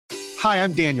Hi,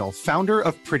 I'm Daniel, founder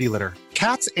of Pretty Litter.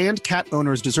 Cats and cat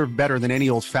owners deserve better than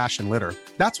any old-fashioned litter.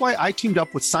 That's why I teamed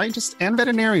up with scientists and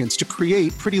veterinarians to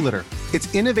create Pretty Litter.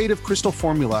 Its innovative crystal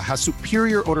formula has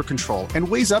superior odor control and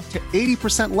weighs up to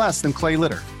 80% less than clay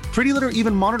litter. Pretty Litter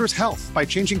even monitors health by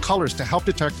changing colors to help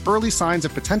detect early signs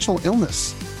of potential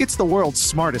illness. It's the world's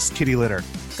smartest kitty litter.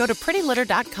 Go to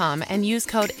prettylitter.com and use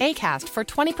code ACAST for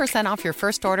 20% off your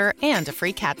first order and a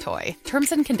free cat toy.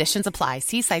 Terms and conditions apply.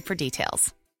 See site for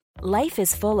details. Life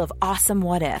is full of awesome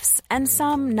what-ifs, and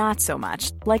some not so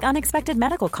much, like unexpected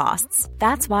medical costs.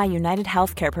 That's why United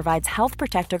Healthcare provides Health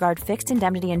Protector Guard fixed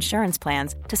indemnity insurance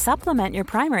plans to supplement your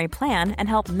primary plan and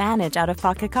help manage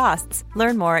out-of-pocket costs.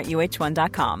 Learn more at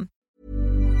uh1.com.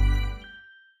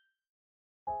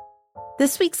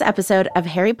 This week's episode of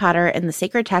Harry Potter and the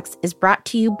Sacred Text is brought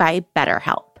to you by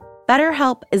BetterHelp.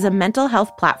 BetterHelp is a mental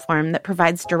health platform that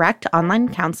provides direct online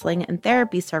counseling and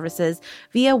therapy services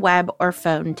via web or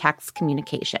phone text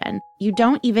communication. You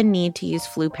don't even need to use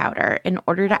flu powder in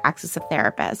order to access a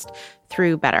therapist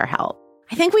through BetterHelp.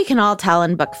 I think we can all tell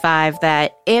in Book 5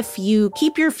 that if you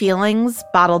keep your feelings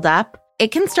bottled up,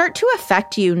 it can start to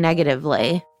affect you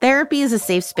negatively. Therapy is a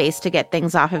safe space to get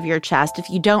things off of your chest if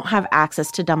you don't have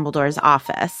access to Dumbledore's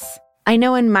office. I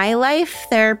know in my life,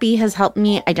 therapy has helped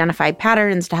me identify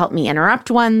patterns to help me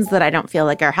interrupt ones that I don't feel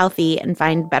like are healthy and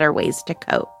find better ways to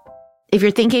cope. If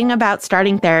you're thinking about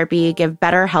starting therapy, give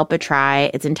BetterHelp a try.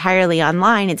 It's entirely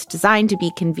online. It's designed to be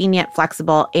convenient,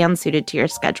 flexible, and suited to your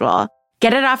schedule.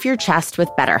 Get it off your chest with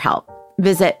BetterHelp.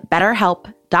 Visit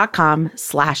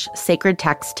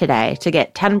BetterHelp.com/sacredtext today to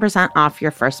get 10% off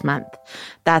your first month.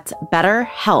 That's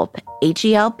BetterHelp,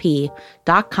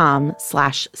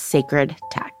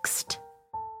 HELP.com/sacredtext.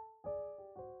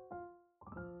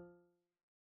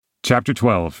 Chapter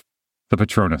 12. The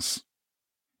Patronus.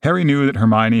 Harry knew that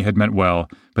Hermione had meant well,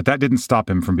 but that didn't stop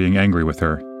him from being angry with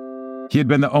her. He had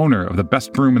been the owner of the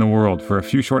best broom in the world for a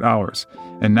few short hours,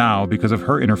 and now, because of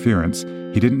her interference,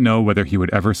 he didn't know whether he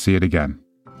would ever see it again.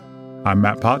 I'm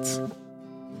Matt Potts.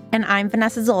 And I'm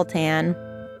Vanessa Zoltan.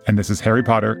 And this is Harry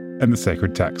Potter and the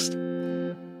Sacred Text.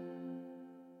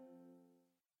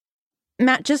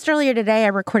 Matt, just earlier today, I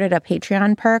recorded a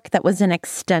Patreon perk that was an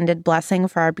extended blessing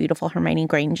for our beautiful Hermione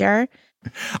Granger.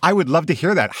 I would love to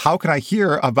hear that. How can I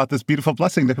hear about this beautiful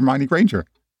blessing to Hermione Granger?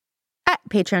 At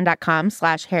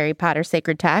patreon.com/Harry Potter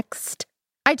Sacred Text.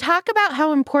 I talk about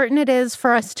how important it is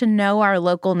for us to know our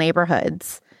local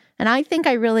neighborhoods. And I think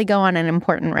I really go on an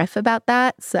important riff about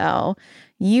that. So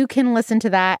you can listen to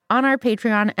that on our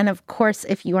Patreon. And of course,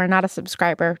 if you are not a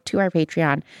subscriber to our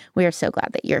Patreon, we are so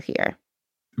glad that you're here.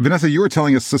 Vanessa, you were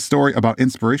telling us a story about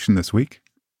inspiration this week.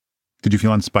 Did you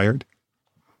feel inspired?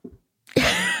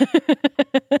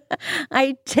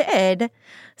 I did.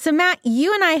 So, Matt,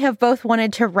 you and I have both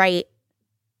wanted to write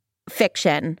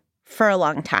fiction for a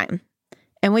long time.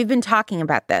 And we've been talking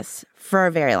about this for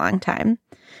a very long time.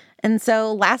 And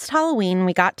so last Halloween,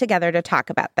 we got together to talk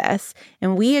about this.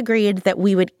 And we agreed that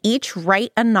we would each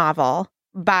write a novel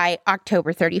by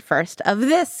October 31st of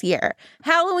this year.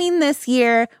 Halloween this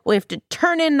year, we have to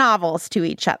turn in novels to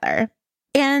each other.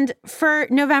 And for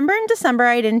November and December,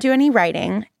 I didn't do any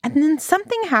writing. And then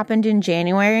something happened in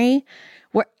January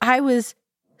where I was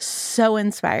so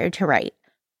inspired to write.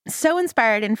 So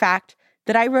inspired, in fact,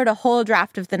 that I wrote a whole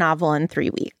draft of the novel in 3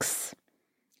 weeks.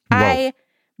 Whoa. I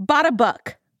bought a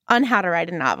book on how to write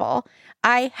a novel.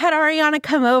 I had Ariana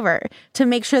come over to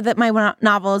make sure that my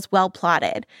novel is well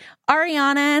plotted.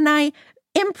 Ariana and I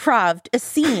improv'd a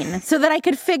scene so that I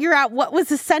could figure out what was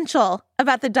essential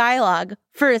about the dialogue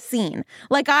for a scene.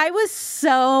 Like, I was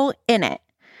so in it.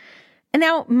 And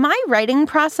now my writing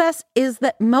process is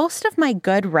that most of my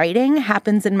good writing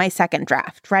happens in my second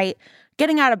draft, right?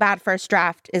 Getting out a bad first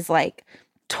draft is like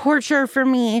torture for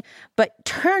me, but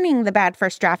turning the bad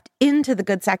first draft into the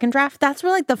good second draft, that's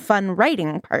where like the fun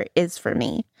writing part is for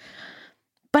me.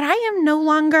 But I am no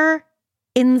longer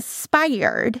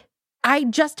inspired. I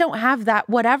just don't have that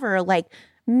whatever, like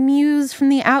muse from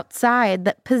the outside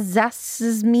that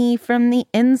possesses me from the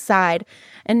inside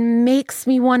and makes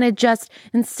me want to just,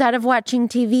 instead of watching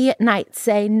TV at night,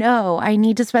 say, no, I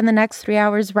need to spend the next 3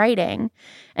 hours writing.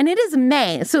 And it is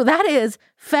May. So that is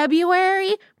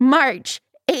February, March,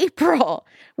 April,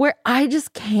 where I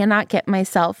just cannot get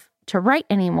myself to write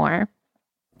anymore.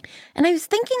 And I was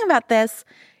thinking about this,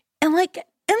 and like,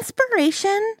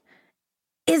 inspiration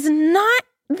is not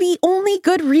the only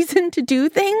good reason to do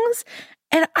things.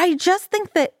 And I just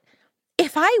think that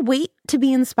if I wait to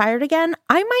be inspired again,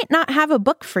 I might not have a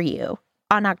book for you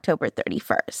on October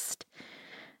 31st.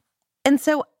 And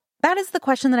so That is the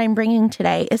question that I'm bringing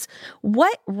today is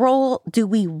what role do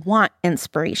we want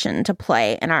inspiration to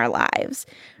play in our lives,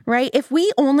 right? If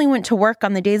we only went to work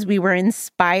on the days we were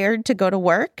inspired to go to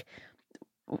work,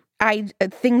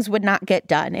 things would not get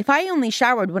done. If I only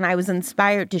showered when I was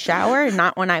inspired to shower and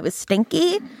not when I was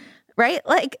stinky, right?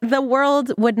 Like the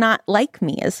world would not like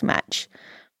me as much.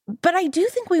 But I do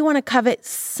think we want to covet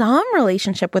some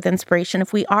relationship with inspiration.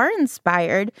 If we are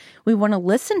inspired, we want to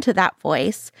listen to that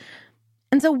voice.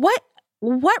 And so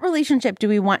what relationship do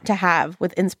we want to have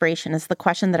with inspiration is the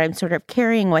question that I'm sort of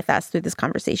carrying with us through this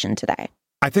conversation today.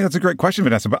 I think that's a great question,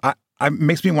 Vanessa, but it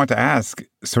makes me want to ask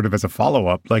sort of as a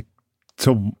follow-up, like,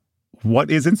 so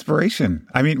what is inspiration?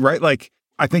 I mean, right? Like,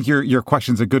 I think your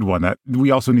question's a good one, that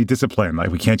we also need discipline. Like,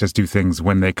 we can't just do things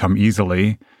when they come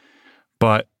easily.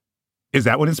 But is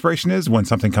that what inspiration is, when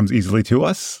something comes easily to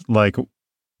us? Like,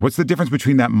 what's the difference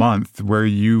between that month where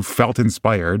you felt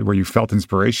inspired, where you felt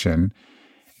inspiration,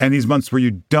 and these months where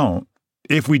you don't,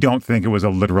 if we don't think it was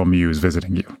a literal muse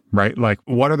visiting you, right? Like,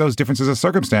 what are those differences of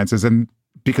circumstances? And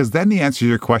because then the answer to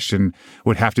your question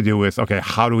would have to do with, okay,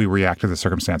 how do we react to the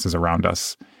circumstances around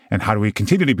us? And how do we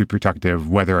continue to be productive,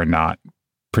 whether or not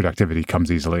productivity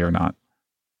comes easily or not?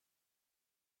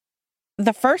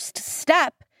 The first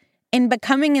step in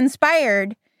becoming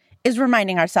inspired is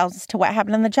reminding ourselves as to what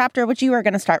happened in the chapter, which you are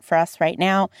going to start for us right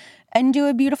now and do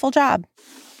a beautiful job.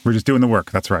 We're just doing the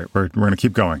work. That's right. We're going to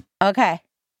keep going. Okay.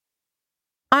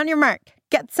 On your mark,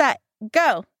 get set,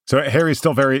 go. So Harry's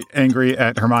still very angry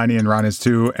at Hermione, and Ron is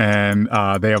too, and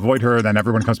they avoid her. Then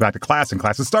everyone comes back to class, and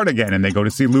classes start again, and they go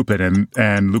to see Lupin,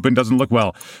 and Lupin doesn't look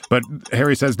well. But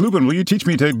Harry says, "Lupin, will you teach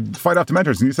me to fight off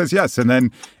Dementors?" And he says, "Yes." And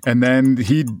then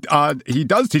he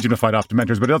does teach him to fight off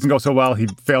Dementors, but it doesn't go so well. He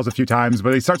fails a few times,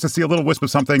 but he starts to see a little wisp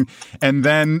of something. And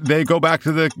then they go back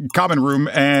to the common room,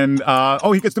 and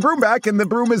he gets the broom back, and the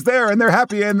broom is there, and they're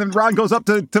happy. And then Ron goes up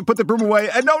to put the broom away,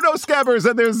 and no scabbers,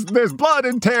 and there's blood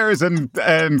and tears and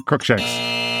Crookshanks.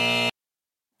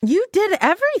 You did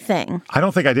everything. I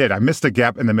don't think I did. I missed a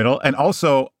gap in the middle. And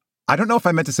also, I don't know if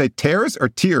I meant to say tears or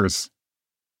tears.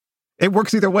 It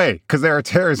works either way because there are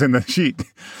tears in the sheet.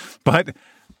 But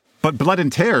blood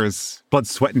and tears, blood,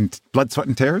 sweat, and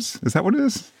tears? Is that what it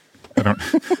is? I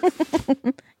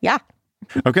don't. Yeah.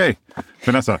 Okay.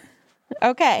 Vanessa.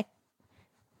 Okay.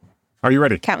 Are you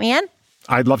ready? Count me in.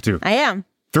 I'd love to. I am.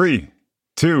 3,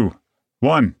 2,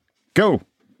 1, go.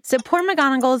 So poor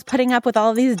McGonagall is putting up with all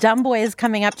of these dumb boys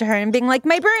coming up to her and being like,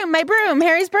 my broom,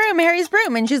 Harry's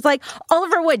broom. And she's like,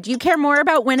 Oliver Wood, do you care more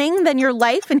about winning than your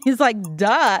life? And he's like,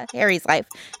 duh, Harry's life.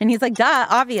 And he's like, duh,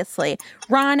 obviously.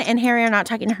 Ron and Harry are not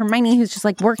talking to Hermione, who's just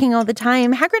like working all the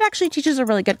time. Hagrid actually teaches a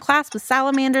really good class with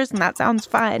salamanders, and that sounds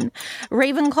fun.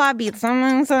 Ravenclaw beats some,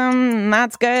 and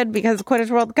that's good because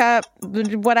Quidditch World Cup,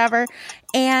 whatever.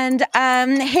 And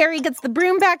Harry gets the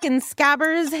broom back, and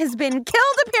Scabbers has been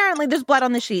killed, apparently. There's blood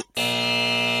on the sheets.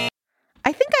 I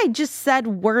think I just said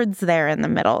words there in the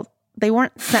middle. They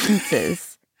weren't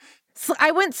sentences.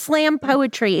 I went slam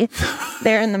poetry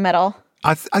there in the middle.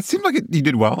 I seemed like you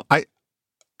did well.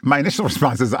 My initial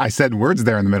response is I said words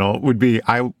there in the middle would be,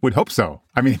 I would hope so.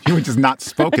 I mean, if you had just not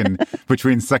spoken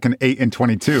between second 8 and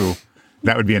 22,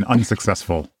 that would be an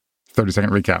unsuccessful 30-second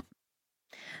recap.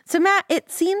 So, Matt, it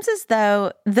seems as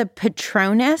though the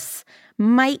Patronus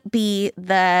might be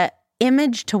the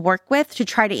image to work with to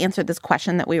try to answer this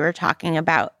question that we were talking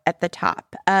about at the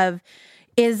top of,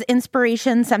 is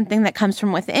inspiration something that comes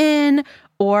from within,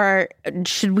 or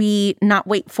should we not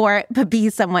wait for it, but be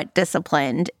somewhat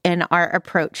disciplined in our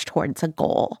approach towards a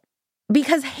goal?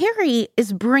 Because Harry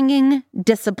is bringing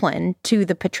discipline to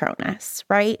the Patronus,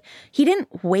 right? He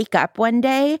didn't wake up one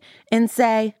day and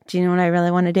say, do you know what I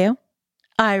really want to do?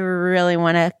 I really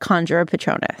want to conjure a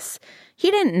Patronus. He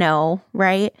didn't know,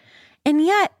 right? And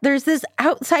yet there's this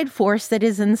outside force that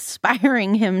is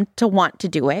inspiring him to want to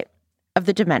do it, of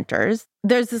the Dementors.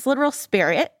 There's this literal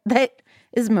spirit that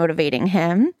is motivating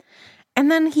him.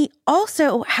 And then he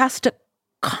also has to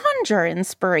conjure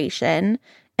inspiration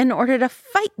in order to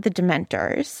fight the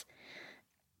Dementors.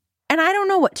 And I don't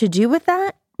know what to do with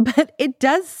that, but it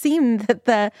does seem that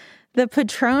the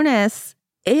Patronus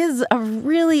is a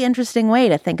really interesting way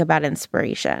to think about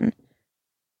inspiration.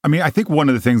 I mean, I think one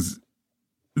of the things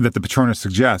that the Patronus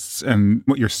suggests, and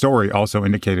what your story also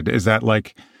indicated, is that,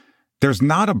 like, there's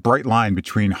not a bright line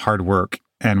between hard work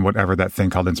and whatever that thing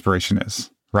called inspiration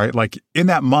is, right? Like, in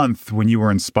that month when you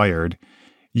were inspired,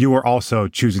 you were also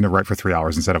choosing to write for 3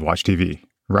 hours instead of watch TV,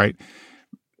 right?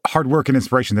 Hard work and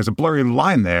inspiration, there's a blurry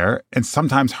line there, and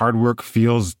sometimes hard work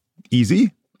feels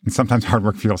easy, And sometimes hard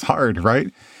work feels hard,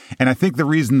 right? And I think the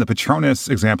reason the Patronus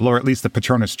example, or at least the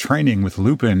Patronus training with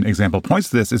Lupin example points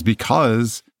to this is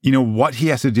because, what he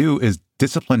has to do is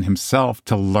discipline himself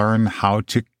to learn how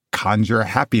to conjure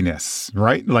happiness,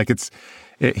 right? Like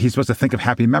he's supposed to think of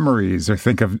happy memories or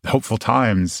think of hopeful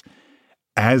times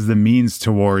as the means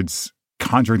towards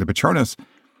conjuring the Patronus.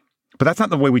 But that's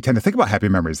not the way we tend to think about happy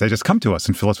memories. They just come to us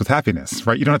and fill us with happiness,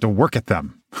 right? You don't have to work at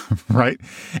them, right?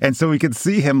 And so we can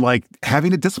see him like having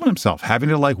to discipline himself, having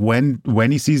to like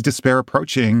when he sees despair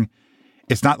approaching,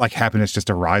 it's not like happiness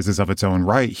just arises of its own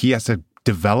right. He has to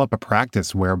develop a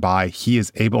practice whereby he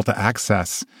is able to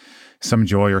access some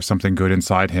joy or something good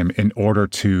inside him in order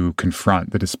to confront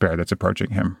the despair that's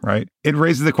approaching him, right? It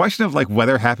raises the question of like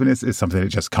whether happiness is something that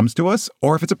just comes to us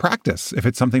or if it's a practice, if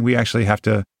it's something we actually have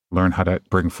to learn how to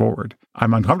bring forward.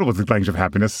 I'm uncomfortable with the language of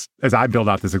happiness as I build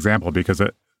out this example because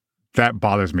that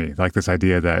bothers me. Like this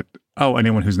idea that,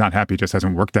 anyone who's not happy just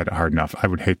hasn't worked at it hard enough. I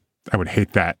would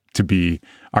hate that to be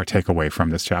our takeaway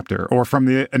from this chapter or from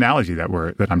the analogy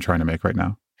that I'm trying to make right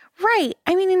now. Right.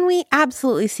 I mean, and we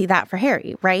absolutely see that for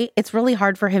Harry, right? It's really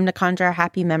hard for him to conjure a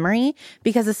happy memory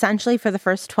because essentially for the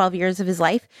first 12 years of his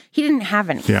life, he didn't have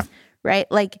any. Yeah. Right?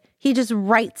 Like he just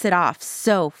writes it off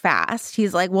so fast.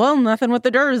 He's like, well, nothing with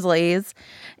the Dursleys.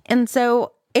 And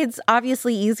so it's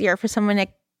obviously easier for someone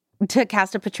to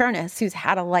cast a Patronus who's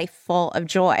had a life full of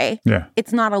joy. Yeah.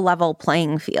 It's not a level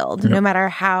playing field. Yep. No matter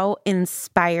how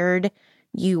inspired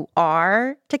you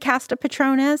are to cast a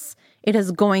Patronus, it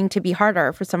is going to be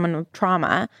harder for someone with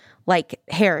trauma like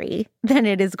Harry than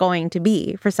it is going to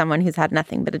be for someone who's had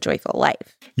nothing but a joyful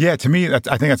life. Yeah, to me, I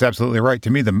think that's absolutely right. To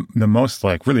me, the most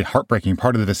like really heartbreaking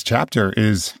part of this chapter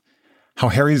is how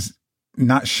Harry's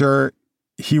not sure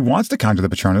he wants to conjure the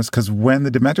Patronus because when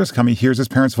the Dementors come, he hears his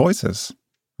parents' voices,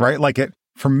 right? Like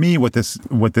for me, what this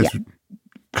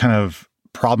kind of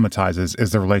problematizes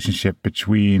is the relationship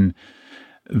between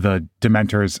the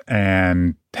Dementors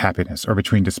and happiness, or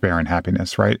between despair and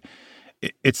happiness, right?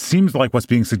 It seems like what's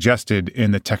being suggested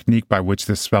in the technique by which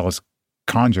this spell is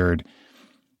conjured,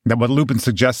 that what Lupin's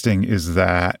suggesting is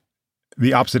that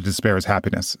the opposite of despair is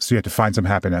happiness. So you have to find some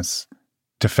happiness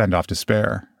to fend off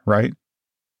despair, right?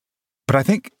 But I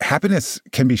think happiness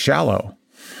can be shallow,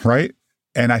 right?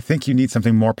 And I think you need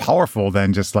something more powerful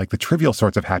than just like the trivial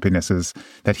sorts of happinesses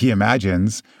that he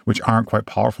imagines, which aren't quite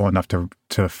powerful enough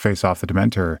to face off the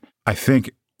Dementor. I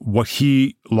think what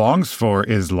he longs for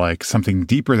is like something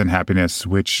deeper than happiness,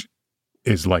 which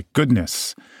is like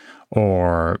goodness,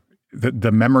 or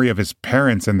the memory of his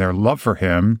parents and their love for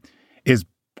him is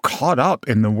caught up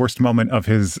in the worst moment of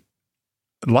his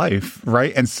life,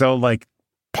 right? And so like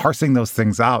parsing those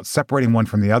things out, separating one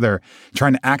from the other,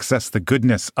 trying to access the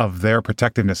goodness of their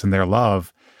protectiveness and their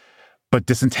love, but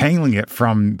disentangling it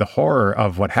from the horror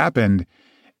of what happened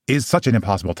is such an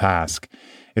impossible task.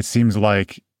 It seems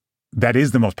like that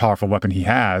is the most powerful weapon he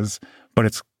has, but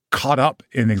it's caught up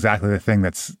in exactly the thing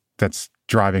that's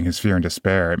driving his fear and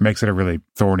despair. It makes it a really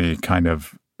thorny kind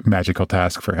of magical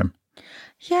task for him.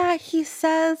 Yeah, he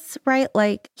says, right,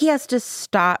 like he has to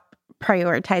stop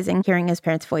prioritizing hearing his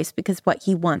parents' voice because what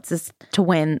he wants is to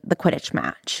win the Quidditch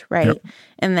match, right? Yep.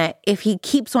 And that if he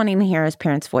keeps wanting to hear his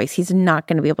parents' voice, he's not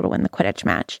going to be able to win the Quidditch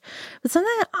match. But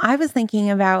something that I was thinking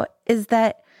about is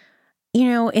that,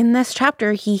 in this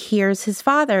chapter, he hears his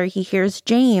father, he hears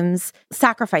James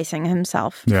sacrificing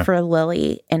himself for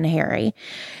Lily and Harry.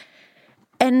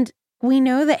 And we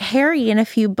know that Harry in a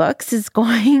few books is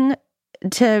going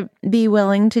to be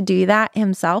willing to do that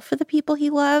himself for the people he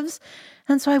loves.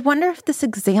 And so I wonder if this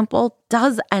example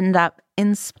does end up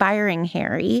inspiring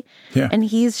Harry. Yeah. And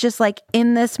he's just like,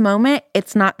 in this moment,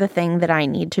 it's not the thing that I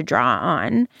need to draw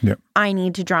on. Yep. I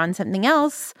need to draw on something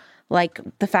else, like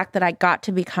the fact that I got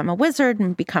to become a wizard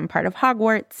and become part of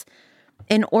Hogwarts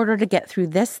in order to get through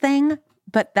this thing.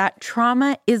 But that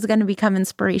trauma is going to become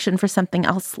inspiration for something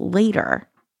else later.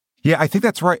 Yeah, I think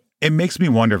that's right. It makes me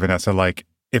wonder, Vanessa, like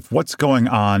if what's going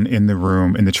on in the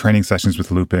room, in the training sessions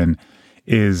with Lupin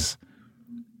is,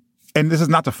 and this is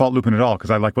not to fault Lupin at all,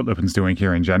 because I like what Lupin's doing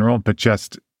here in general, but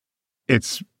just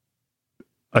it's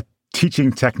a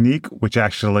teaching technique which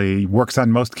actually works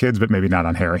on most kids, but maybe not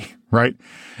on Harry, right?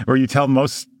 Where you tell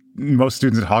most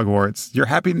students at Hogwarts, your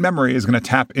happy memory is going to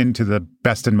tap into the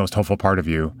best and most hopeful part of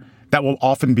you. That will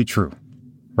often be true,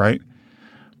 right?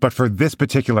 But for this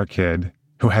particular kid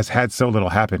who has had so little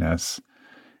happiness,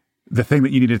 the thing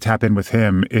that you need to tap in with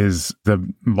him is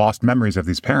the lost memories of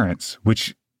these parents,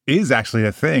 which is actually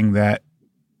a thing that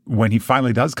when he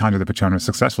finally does conjure the Patronus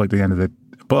successfully at the end of the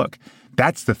book,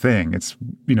 that's the thing. It's,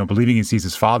 believing he sees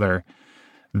his father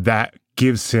that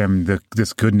gives him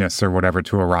this goodness or whatever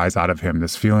to arise out of him,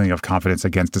 this feeling of confidence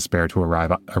against despair to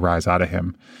arise out of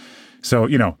him. So,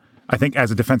 I think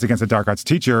as a defense against a dark arts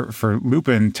teacher, for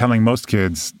Lupin, telling most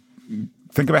kids,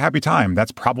 think of a happy time,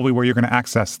 that's probably where you're going to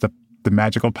access the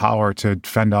magical power to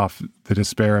fend off the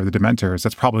despair of the Dementors.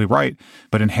 That's probably right.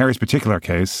 But in Harry's particular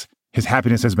case, his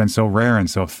happiness has been so rare and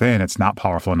so thin, it's not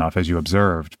powerful enough, as you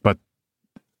observed. But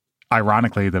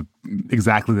ironically,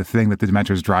 exactly the thing that the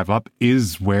Dementors drive up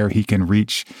is where he can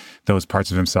reach those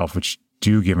parts of himself which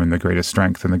do give him the greatest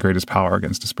strength and the greatest power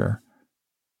against despair.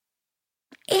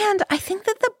 And I think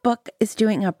that the book is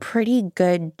doing a pretty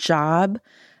good job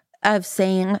of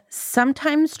saying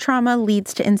sometimes trauma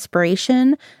leads to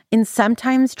inspiration and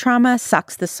sometimes trauma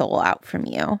sucks the soul out from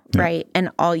you, right?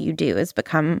 And all you do is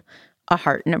become a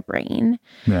heart and a brain,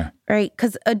 right?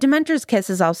 Because a Dementor's kiss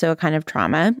is also a kind of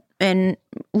trauma, and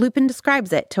Lupin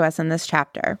describes it to us in this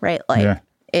chapter, right?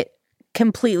 It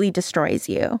completely destroys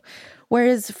you.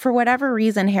 Whereas for whatever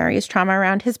reason, Harry's trauma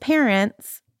around his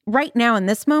parents right now in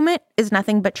this moment is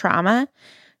nothing but trauma.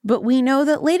 But we know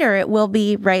that later it will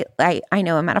be, right? I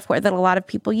know a metaphor that a lot of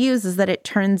people use is that it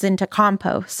turns into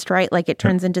compost, right? Like it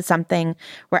turns into something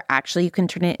where actually you can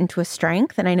turn it into a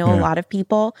strength. And I know a lot of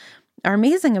people are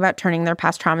amazing about turning their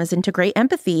past traumas into great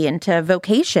empathy, into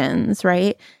vocations,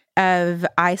 right? Of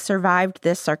I survived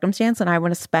this circumstance and I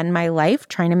want to spend my life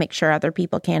trying to make sure other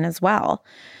people can as well.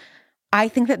 I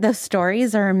think that those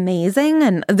stories are amazing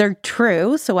and they're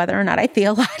true. So whether or not I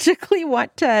theologically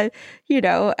want to,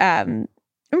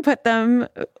 put them,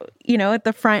 at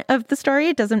the front of the story,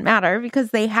 it doesn't matter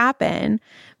because they happen.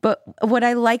 But what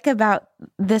I like about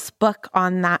this book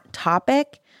on that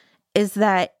topic is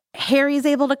that Harry's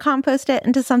able to compost it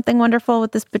into something wonderful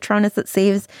with this Patronus that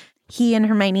saves he and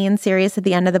Hermione and Sirius at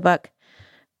the end of the book.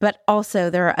 But also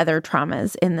there are other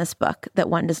traumas in this book that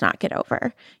one does not get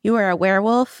over. You are a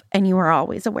werewolf and you are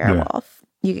always a werewolf.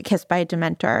 You get kissed by a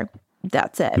Dementor.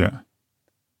 That's it.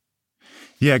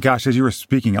 Yeah, gosh, as you were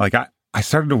speaking, I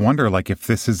started to wonder, if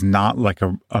this is not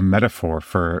a metaphor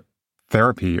for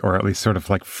therapy, or at least sort of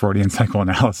like Freudian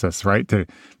psychoanalysis, right? To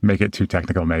make it too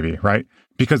technical, maybe, right?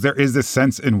 Because there is this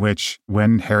sense in which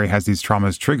when Harry has these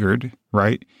traumas triggered,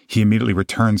 right, he immediately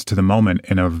returns to the moment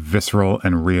in a visceral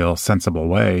and real, sensible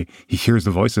way. He hears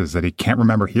the voices that he can't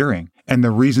remember hearing. And the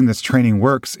reason this training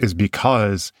works is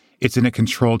because it's in a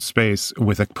controlled space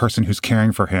with a person who's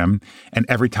caring for him. And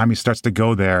every time he starts to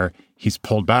go there, he's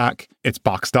pulled back, it's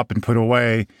boxed up and put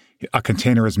away. A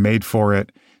container is made for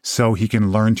it so he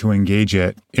can learn to engage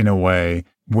it in a way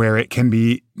where it can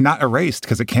be not erased,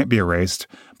 because it can't be erased,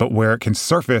 but where it can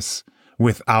surface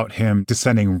without him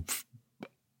descending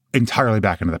entirely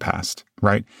back into the past,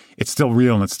 right? It's still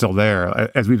real and it's still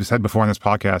there. As we've said before on this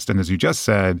podcast, and as you just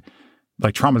said,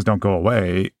 traumas don't go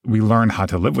away. We learn how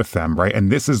to live with them, right?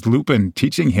 And this is Lupin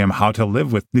teaching him how to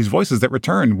live with these voices that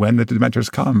return when the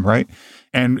Dementors come, right?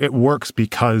 And it works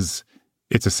because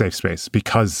it's a safe space,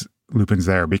 because Lupin's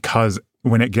there, because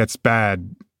when it gets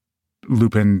bad,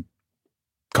 Lupin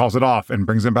calls it off and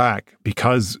brings him back,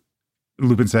 because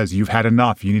Lupin says, you've had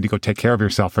enough. You need to go take care of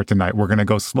yourself for tonight. We're going to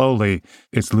go slowly.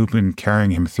 It's Lupin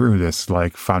carrying him through this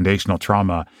foundational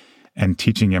trauma and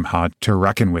teaching him how to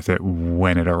reckon with it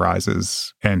when it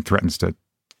arises and threatens to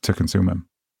consume him.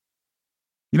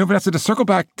 Vanessa, to circle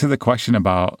back to the question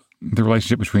about the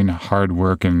relationship between hard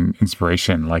work and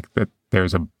inspiration, that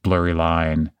there's a blurry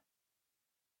line.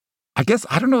 I guess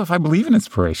I don't know if I believe in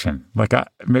inspiration.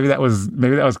 Maybe that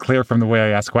was clear from the way I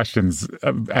asked questions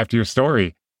after your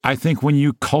story. I think when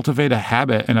you cultivate a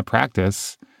habit and a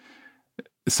practice,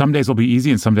 some days will be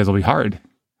easy and some days will be hard.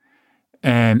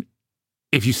 And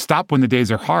if you stop when the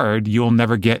days are hard, you'll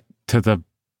never get to the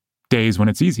days when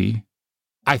it's easy.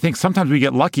 I think sometimes we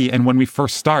get lucky, and when we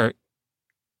first start,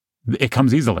 it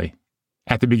comes easily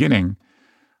at the beginning.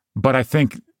 But I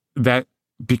think that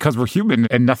because we're human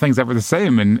and nothing's ever the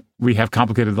same and we have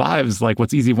complicated lives,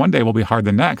 what's easy one day will be hard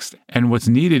the next. And what's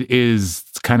needed is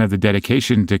kind of the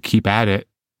dedication to keep at it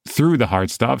through the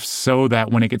hard stuff so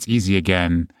that when it gets easy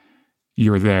again,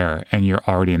 you're there and you're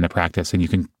already in the practice and you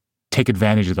can take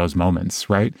advantage of those moments,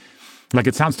 right?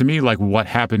 It sounds to me like what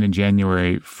happened in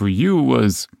January for you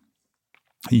was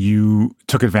you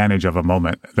took advantage of a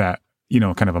moment that,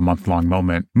 kind of a month-long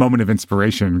moment of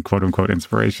inspiration, quote unquote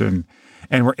inspiration,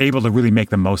 and were able to really make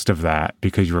the most of that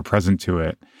because you were present to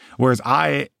it. Whereas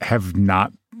I have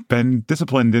not been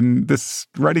disciplined in this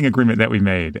writing agreement that we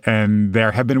made. And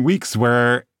there have been weeks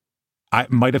where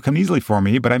it might have come easily for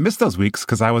me, but I missed those weeks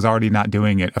because I was already not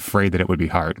doing it, afraid that it would be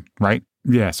hard, right?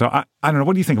 Yeah, so I don't know.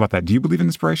 What do you think about that? Do you believe in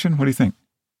inspiration? What do you think?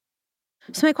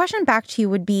 So my question back to you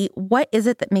would be, what is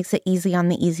it that makes it easy on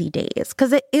the easy days?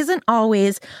 Because it isn't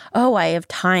always, oh, I have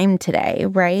time today,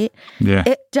 right? Yeah.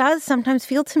 It does sometimes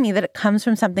feel to me that it comes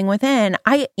from something within.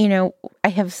 I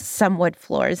have some wood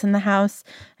floors in the house,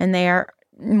 and they are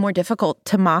more difficult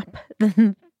to mop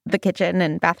than the kitchen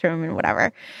and bathroom and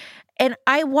whatever. And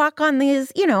I walk on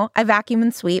these, I vacuum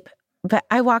and sweep, but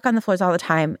I walk on the floors all the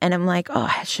time, and I'm like, oh,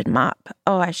 I should mop.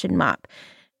 Oh, I should mop.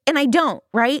 And I don't,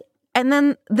 right? And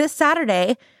then this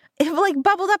Saturday, it like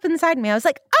bubbled up inside me. I was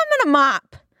like, I'm going to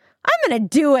mop. I'm going to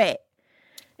do it.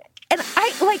 And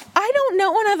I don't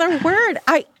know another word.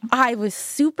 I was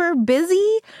super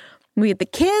busy. We had the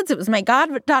kids. It was my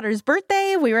goddaughter's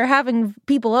birthday. We were having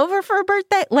people over for a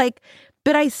birthday.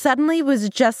 But I suddenly was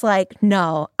just like,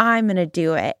 no, I'm going to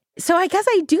do it. So I guess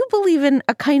I do believe in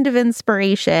a kind of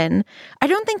inspiration. I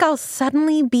don't think I'll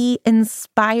suddenly be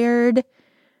inspired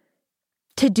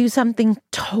to do something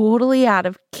totally out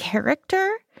of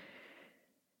character.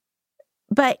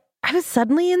 But I was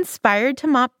suddenly inspired to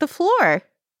mop the floor.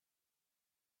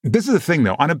 This is the thing,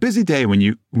 though. On a busy day when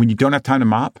you don't have time to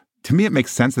mop, to me, it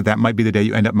makes sense that might be the day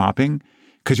you end up mopping,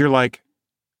 because you're like,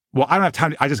 well, I don't have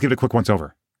time. I just give it a quick once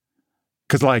over.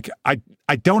 Because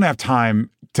I don't have time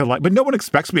to but no one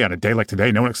expects me on a day like today.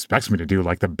 No one expects me to do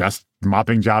the best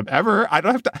mopping job ever. I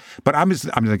don't have to, but I'm just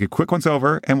like a quick once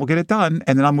over and we'll get it done.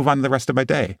 And then I'll move on to the rest of my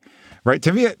day. Right.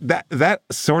 To me, that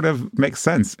sort of makes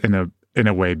sense in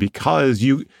a way, because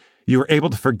you were able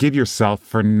to forgive yourself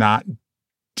for not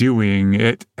doing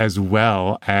it as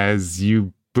well as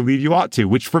you believe you ought to,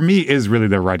 which for me is really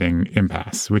the writing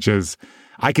impasse, which is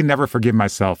I can never forgive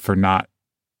myself for not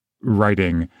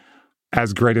writing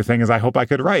as great a thing as I hope I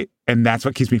could write. And that's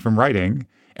what keeps me from writing.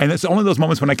 And it's only those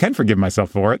moments when I can forgive myself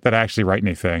for it that I actually write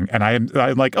anything. And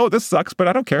I'm like, oh, this sucks, but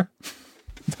I don't care.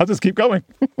 I'll just keep going.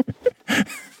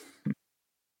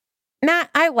 Matt,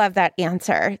 I love that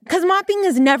answer, because mopping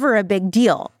is never a big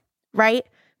deal, right?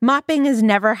 Mopping is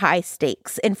never high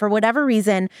stakes. And for whatever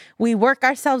reason, we work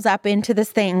ourselves up into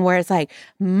this thing where it's like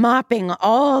mopping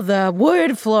all the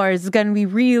wood floors is going to be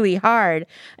really hard.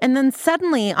 And then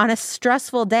suddenly on a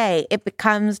stressful day, it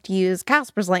becomes, to use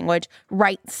Casper's language,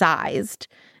 right-sized.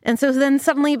 And so then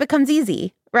suddenly it becomes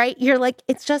easy, right? You're like,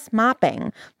 it's just mopping.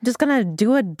 I'm just going to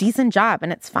do a decent job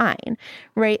and it's fine,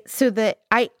 right? So that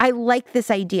I like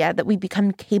this idea that we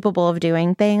become capable of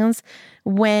doing things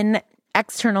when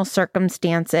external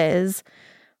circumstances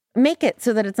make it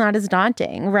so that it's not as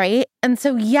daunting, right? And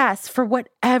so, yes, for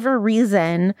whatever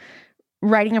reason,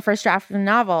 writing a first draft of a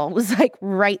novel was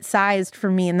right-sized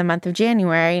for me in the month of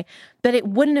January, but it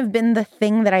wouldn't have been the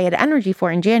thing that I had energy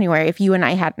for in January if you and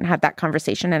I hadn't had that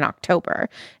conversation in October.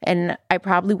 And I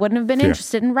probably wouldn't have been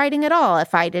interested in writing at all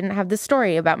if I didn't have this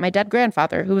story about my dead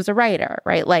grandfather who was a writer,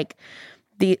 right?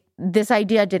 This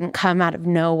idea didn't come out of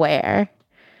nowhere.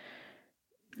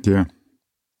 Yeah.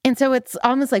 And so it's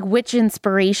almost like which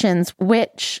inspirations,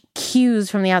 which cues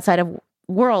from the outside of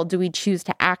world do we choose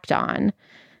to act on?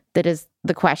 That is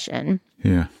the question.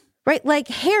 Yeah. Right? Like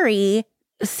Harry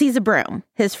sees a broom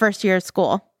his first year of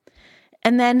school.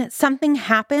 And then something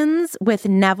happens with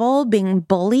Neville being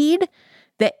bullied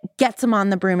that gets him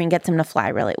on the broom and gets him to fly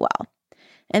really well.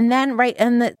 And then,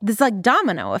 this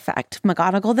domino effect.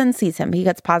 McGonagall then sees him. He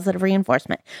gets positive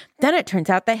reinforcement. Then it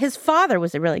turns out that his father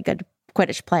was a really good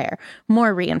Quidditch player.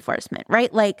 More reinforcement,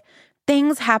 right?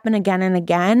 Things happen again and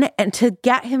again. And to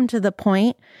get him to the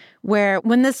point where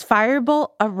when this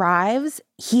firebolt arrives,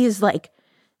 he is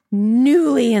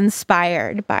newly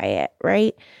inspired by it,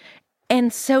 right?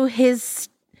 And so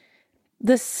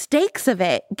the stakes of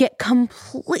it get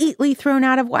completely thrown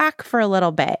out of whack for a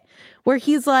little bit, where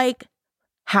he's like,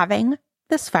 having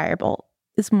this firebolt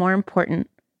is more important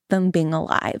than being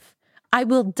alive. I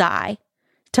will die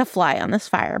to fly on this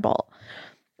firebolt.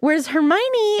 Whereas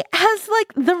Hermione has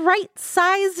the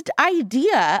right-sized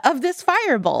idea of this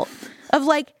firebolt of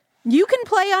you can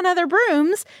play on other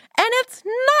brooms and it's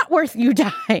not worth you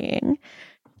dying.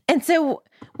 And so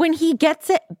when he gets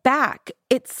it back,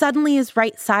 it suddenly is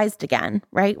right-sized again,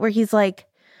 right? Where he's like,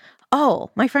 oh,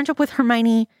 my friendship with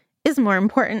Hermione is more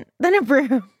important than a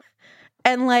broom.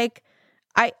 And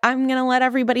I'm going to let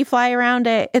everybody fly around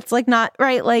it. It's not,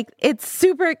 right? It's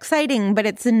super exciting, but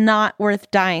it's not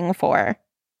worth dying for.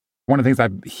 One of the things I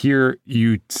hear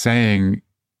you saying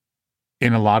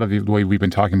in a lot of the way we've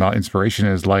been talking about inspiration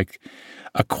is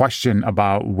a question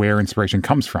about where inspiration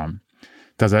comes from.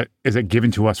 Is it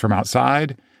given to us from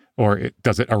outside, or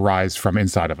does it arise from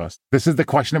inside of us? This is the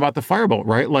question about the firebolt,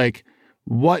 right?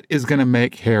 What is going to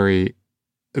make Harry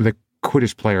the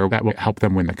Quidditch player that will help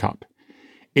them win the cup?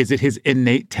 Is it his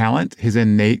innate talent, his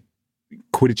innate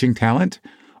Quidditching talent,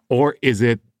 or is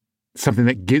it something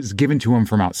that gives given to him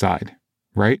from outside,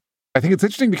 right? I think it's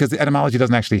interesting because the etymology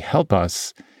doesn't actually help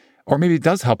us, or maybe it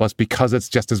does help us because it's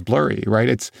just as blurry, right?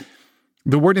 It's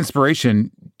the word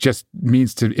inspiration just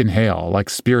means to inhale. Like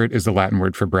spirit is the Latin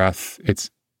word for breath. It's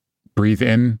breathe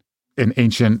in. In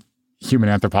ancient human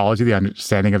anthropology, the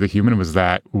understanding of the human was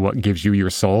that what gives you your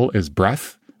soul is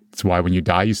breath. That's why when you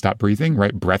die, you stop breathing,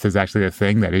 right? Breath is actually a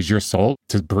thing that is your soul.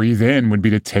 To breathe in would be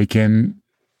to take in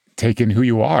who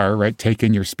you are, right? Take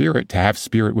in your spirit, to have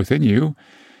spirit within you.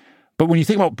 But when you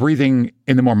think about breathing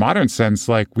in the more modern sense,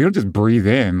 like we don't just breathe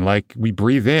in, like we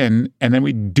breathe in and then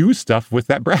we do stuff with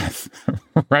that breath,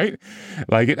 right?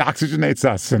 Like it oxygenates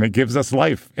us and it gives us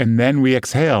life. And then we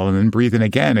exhale and then breathe in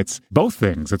again. It's both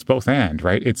things. It's both and,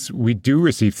 right? We do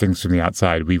receive things from the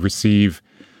outside. We receive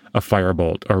a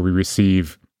firebolt, or we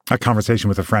receive a conversation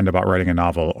with a friend about writing a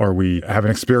novel, or we have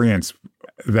an experience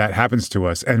that happens to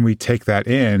us and we take that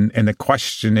in. And the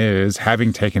question is,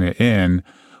 having taken it in,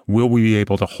 will we be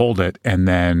able to hold it and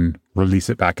then release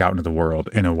it back out into the world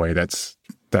in a way that's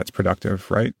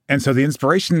productive, right? And so the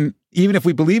inspiration, even if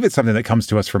we believe it's something that comes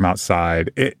to us from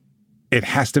outside, it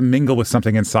has to mingle with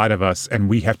something inside of us, and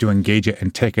we have to engage it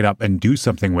and take it up and do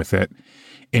something with it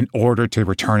in order to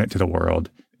return it to the world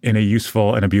in a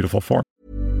useful and a beautiful form.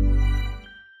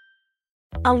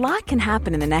 A lot can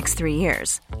happen in the next 3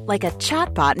 years. Like a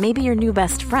chatbot may be your new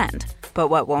best friend. But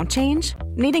what won't change?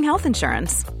 Needing health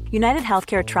insurance. United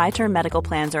Healthcare Tri-Term Medical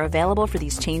Plans are available for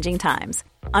these changing times.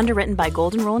 Underwritten by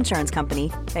Golden Rule Insurance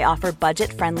Company, they offer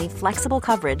budget-friendly, flexible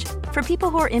coverage for people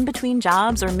who are in between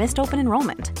jobs or missed open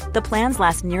enrollment. The plans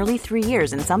last nearly 3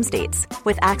 years in some states,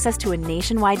 with access to a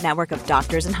nationwide network of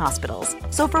doctors and hospitals.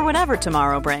 So for whatever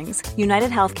tomorrow brings, United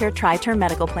Healthcare Tri-Term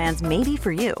Medical Plans may be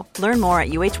for you. Learn more at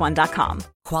uh1.com.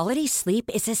 Quality sleep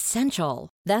is essential.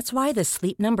 That's why the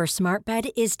Sleep Number Smart Bed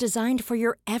is designed for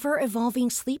your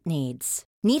ever-evolving sleep needs.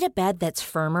 Need a bed that's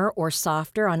firmer or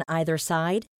softer on either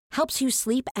side? Helps you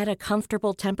sleep at a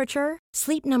comfortable temperature?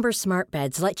 Sleep Number Smart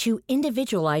Beds let you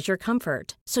individualize your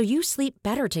comfort, so you sleep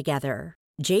better together.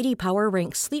 J.D. Power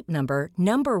ranks Sleep Number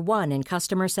number 1 in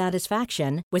customer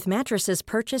satisfaction with mattresses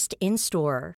purchased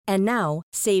in-store. And now,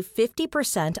 save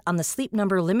 50% on the Sleep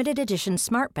Number Limited Edition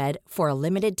Smart Bed for a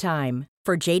limited time.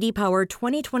 For J.D. Power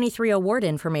 2023 award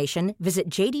information, visit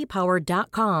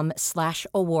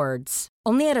jdpower.com/awards.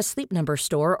 Only at a Sleep Number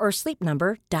store or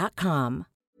sleepnumber.com.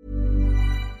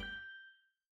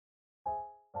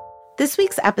 This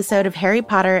week's episode of Harry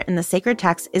Potter and the Sacred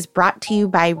Text is brought to you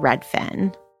by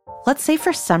Redfin. Let's say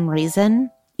for some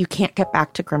reason you can't get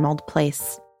back to Grimmauld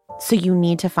Place, so you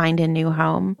need to find a new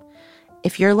home.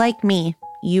 If you're like me,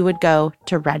 you would go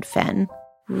to Redfin.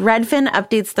 Redfin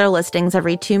updates their listings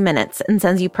every 2 minutes and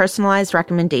sends you personalized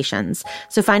recommendations,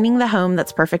 so finding the home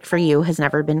that's perfect for you has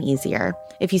never been easier.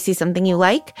 If you see something you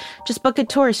like, just book a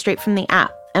tour straight from the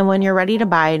app. And when you're ready to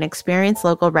buy, an experienced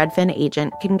local Redfin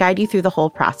agent can guide you through the whole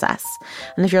process.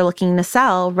 And if you're looking to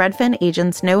sell, Redfin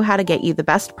agents know how to get you the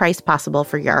best price possible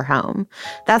for your home.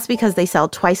 That's because they sell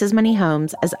twice as many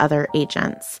homes as other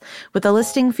agents. With a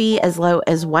listing fee as low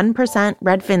as 1%,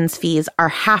 Redfin's fees are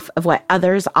half of what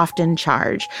others often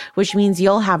charge, which means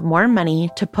you'll have more money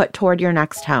to put toward your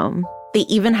next home. They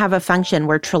even have a function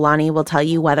where Trelawney will tell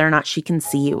you whether or not she can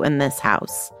see you in this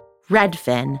house.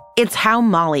 Redfin. It's how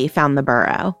Molly found the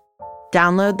burrow.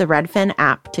 Download the Redfin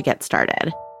app to get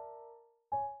started.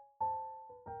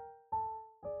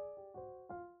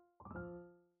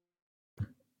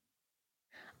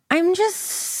 I'm just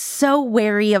so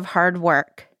wary of hard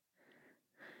work,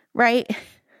 right?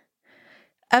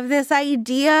 Of this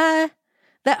idea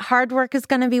that hard work is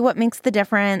going to be what makes the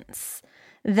difference.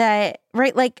 That,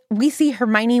 right, like we see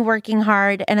Hermione working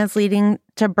hard and it's leading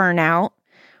to burnout.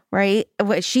 Right?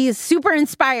 She is super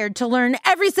inspired to learn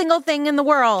every single thing in the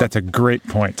world. That's a great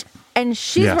point. And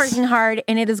she's working hard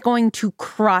and it is going to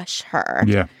crush her.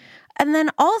 Yeah. And then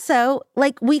also,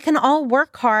 like, we can all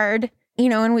work hard, you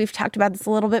know, and we've talked about this a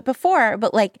little bit before,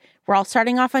 but like, we're all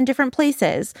starting off on different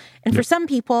places. And for some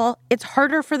people, it's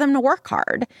harder for them to work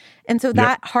hard. And so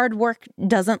that hard work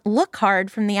doesn't look hard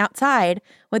from the outside,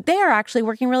 but they are actually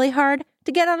working really hard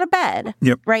to get out of bed.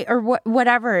 Right? Or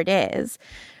whatever it is.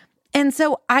 And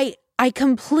so I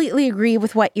completely agree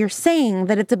with what you're saying,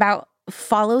 that it's about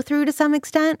follow through to some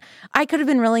extent. I could have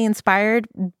been really inspired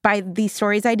by these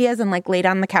stories ideas and like laid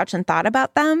on the couch and thought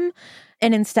about them.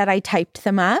 And instead I typed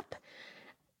them up.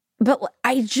 But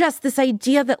this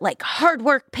idea that like hard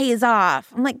work pays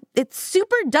off. I'm like, it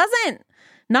super doesn't.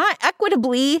 Not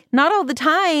equitably, not all the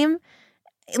time.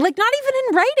 Like not even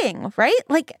in writing, right?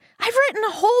 Like I've written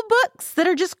whole books that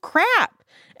are just crap.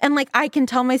 And like, I can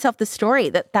tell myself the story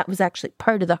that was actually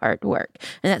part of the hard work.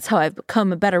 And that's how I've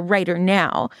become a better writer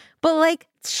now. But like,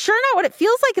 it's sure not what it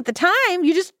feels like at the time.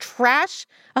 You just trash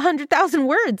 100,000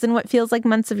 words in what feels like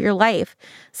months of your life.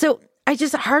 So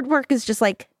hard work is just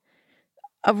like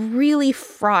a really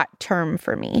fraught term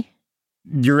for me.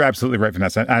 You're absolutely right,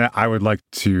 Vanessa. And I would like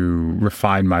to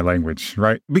refine my language,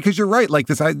 right? Because you're right. Like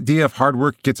this idea of hard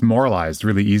work gets moralized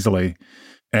really easily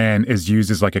and is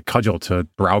used as like a cudgel to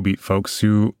browbeat folks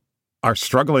who are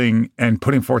struggling and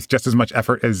putting forth just as much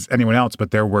effort as anyone else,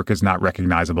 but their work is not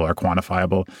recognizable or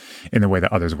quantifiable in the way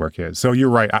that others' work is. So you're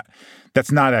right.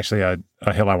 That's not actually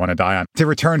a hill I want to die on. To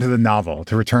return to the novel,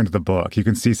 to return to the book, you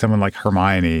can see someone like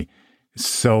Hermione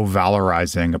so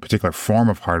valorizing a particular form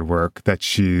of hard work that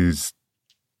she's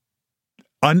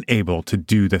unable to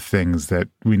do the things that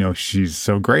we know she's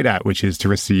so great at, which is to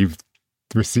receive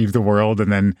the world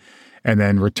and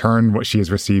then return what she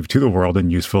has received to the world in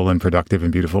useful and productive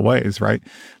and beautiful ways, right?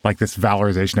 Like this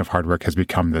valorization of hard work has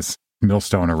become this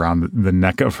millstone around the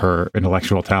neck of her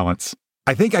intellectual talents.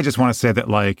 I think I just want to say that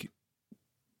like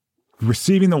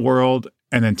receiving the world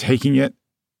and then taking it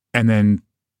and then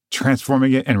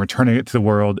transforming it and returning it to the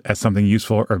world as something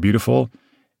useful or beautiful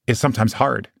is sometimes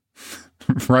hard.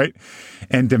 Right?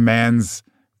 And demands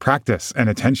practice and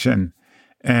attention.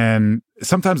 And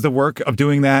sometimes the work of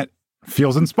doing that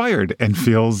feels inspired and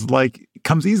feels like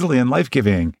comes easily and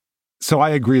life-giving. So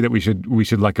I agree that we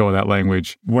should let go of that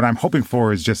language. What I'm hoping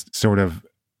for is just sort of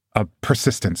a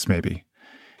persistence, maybe,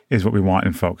 is what we want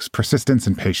in folks. Persistence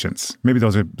and patience. Maybe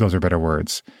those are better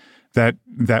words. That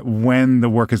when the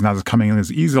work is not coming in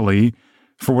as easily,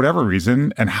 for whatever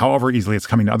reason, and however easily it's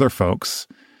coming to other folks,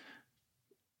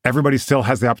 everybody still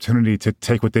has the opportunity to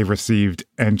take what they've received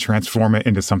and transform it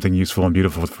into something useful and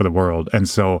beautiful for the world. And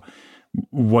so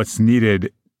what's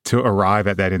needed to arrive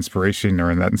at that inspiration or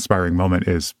in that inspiring moment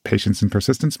is patience and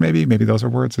persistence, maybe. Maybe those are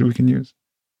words that we can use.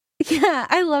 Yeah,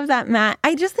 I love that, Matt.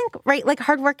 I just think, right, like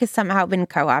hard work has somehow been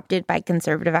co-opted by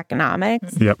conservative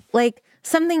economics. Yep. Like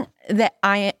something that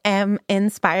I am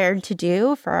inspired to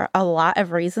do for a lot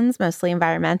of reasons, mostly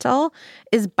environmental,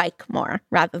 is bike more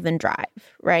rather than drive,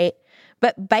 right?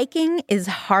 But biking is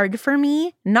hard for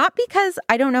me, not because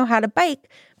I don't know how to bike,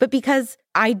 but because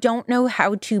I don't know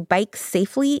how to bike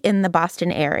safely in the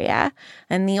Boston area.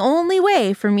 And the only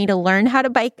way for me to learn how to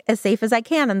bike as safe as I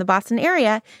can in the Boston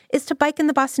area is to bike in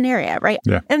the Boston area, right?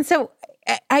 Yeah. And so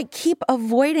I keep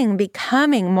avoiding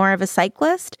becoming more of a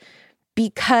cyclist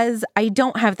because I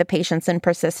don't have the patience and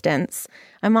persistence.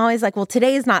 I'm always like, well,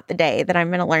 today is not the day that I'm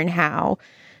going to learn how.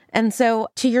 And so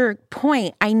to your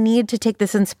point, I need to take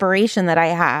this inspiration that I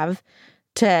have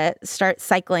to start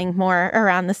cycling more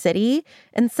around the city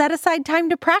and set aside time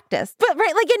to practice. But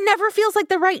right, like it never feels like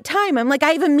the right time. I'm like,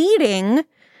 I have a meeting.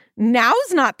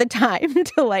 Now's not the time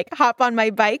to like hop on my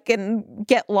bike and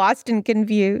get lost and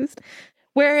confused.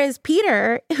 Whereas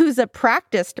Peter, who's a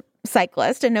practiced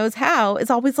cyclist and knows how, is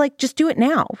always like, just do it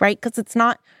now, right? Because it's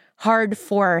not hard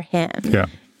for him. Yeah.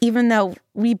 Even though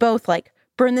we both like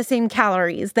burn the same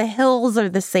calories, the hills are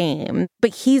the same,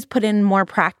 but he's put in more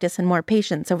practice and more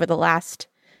patience over the last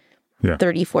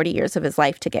 30, 40 years of his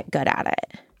life to get good at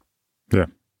it. Yeah.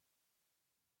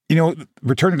 You know,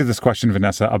 returning to this question,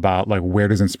 Vanessa, about like, where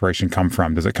does inspiration come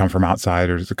from? Does it come from outside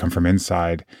or does it come from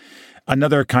inside?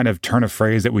 Another kind of turn of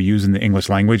phrase that we use in the English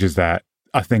language is that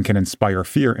a thing can inspire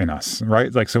fear in us,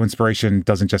 right? Like, so inspiration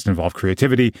doesn't just involve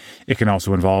creativity. It can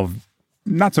also involve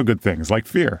not so good things like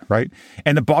fear, right?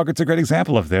 And the boggart's a great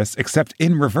example of this, except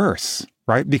in reverse,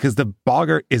 right? Because the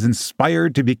boggart is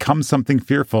inspired to become something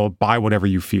fearful by whatever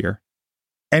you fear.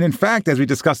 And in fact, as we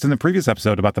discussed in the previous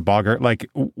episode about the boggart, like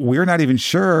we're not even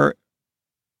sure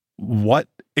what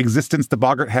existence the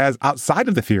boggart has outside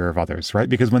of the fear of others, right?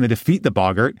 Because when they defeat the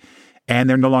boggart and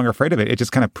they're no longer afraid of it, it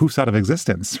just kind of poofs out of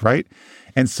existence, right?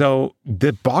 And so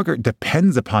the boggart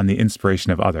depends upon the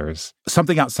inspiration of others,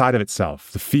 something outside of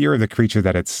itself, the fear of the creature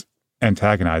that it's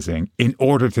antagonizing, in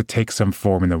order to take some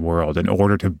form in the world, in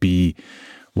order to be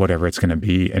whatever it's going to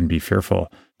be and be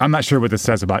fearful. I'm not sure what this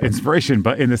says about inspiration,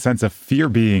 but in the sense of fear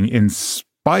being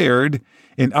inspired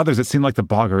in others, it seemed like the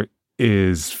boggart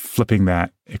is flipping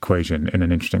that equation in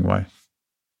an interesting way.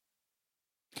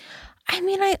 I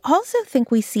mean, I also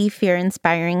think we see fear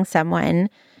inspiring someone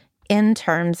in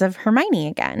terms of Hermione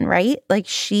again, right? Like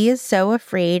she is so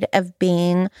afraid of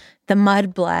being the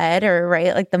mudblood or,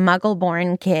 right, like the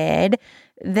muggle-born kid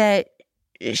that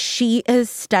she is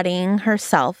studying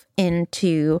herself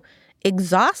into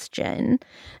exhaustion.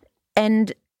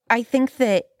 And I think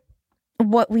that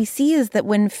what we see is that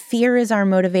when fear is our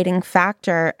motivating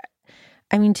factor,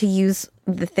 I mean, to use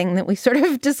the thing that we sort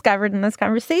of discovered in this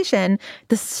conversation,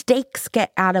 the stakes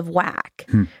get out of whack,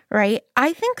 right?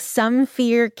 I think some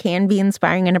fear can be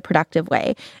inspiring in a productive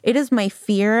way. It is my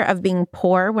fear of being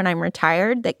poor when I'm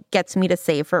retired that gets me to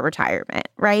save for retirement,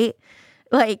 right?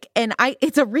 Like, and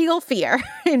it's a real fear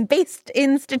and based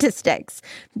in statistics.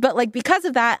 But like, because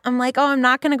of that, I'm like, oh, I'm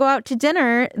not going to go out to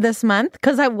dinner this month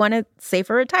because I want to save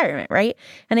for retirement, right?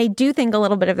 And I do think a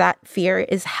little bit of that fear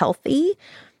is healthy.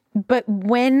 But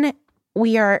when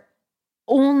we are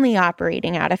only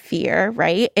operating out of fear,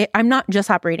 right? I'm not just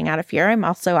operating out of fear. I'm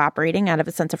also operating out of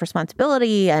a sense of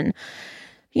responsibility and,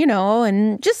 you know,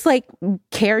 and just like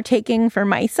caretaking for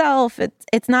myself.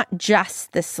 It's not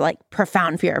just this like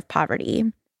profound fear of poverty.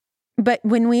 But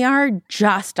when we are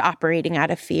just operating out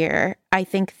of fear, I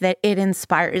think that it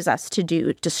inspires us to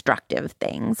do destructive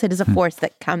things. It is a force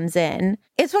that comes in.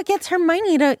 It's what gets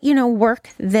Hermione to, you know, work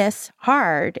this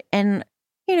hard. And,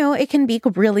 you know, it can be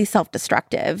really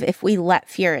self-destructive if we let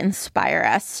fear inspire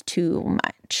us too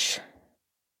much.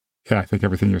 Yeah, I think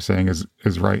everything you're saying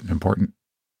is right and important.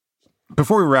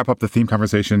 Before we wrap up the theme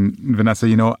conversation, Vanessa,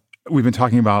 you know, we've been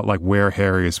talking about like where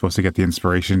Harry is supposed to get the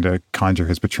inspiration to conjure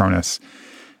his Patronus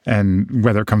and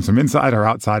whether it comes from inside or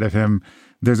outside of him.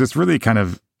 There's this really kind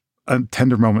of a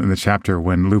tender moment in the chapter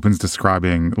when Lupin's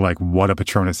describing like what a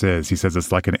Patronus is. He says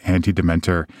it's like an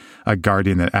anti-Dementor, a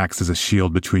guardian that acts as a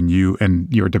shield between you and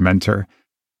your Dementor.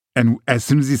 And as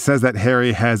soon as he says that,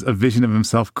 Harry has a vision of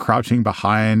himself crouching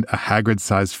behind a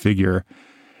Hagrid-sized figure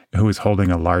who is holding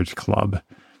a large club.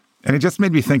 And it just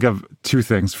made me think of two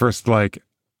things. First, like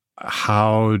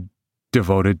how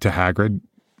devoted to Hagrid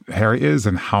Harry is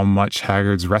and how much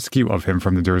Hagrid's rescue of him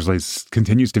from the Dursleys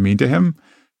continues to mean to him.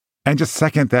 And just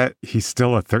second, that he's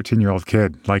still a 13-year-old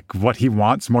kid. Like what he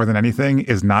wants more than anything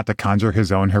is not to conjure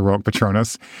his own heroic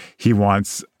Patronus. He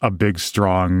wants a big,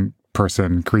 strong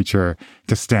creature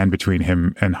to stand between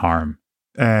him and harm.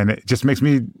 And it just makes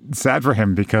me sad for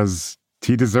him because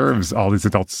he deserves all these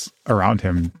adults around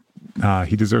him.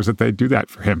 He deserves that they do that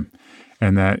for him,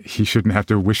 and that he shouldn't have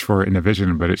to wish for it in a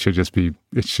vision, but it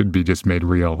should be just made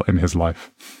real in his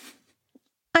life.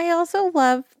 I also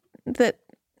love that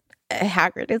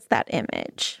Hagrid is that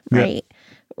image, right?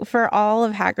 Yeah. For all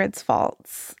of Hagrid's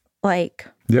faults, like,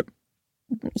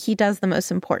 he does the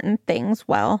most important things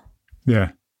well.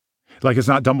 Yeah. Like, it's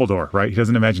not Dumbledore, right? He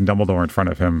doesn't imagine Dumbledore in front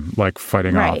of him, like,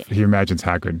 fighting off. He imagines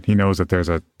Hagrid. He knows that there's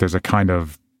a kind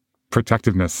of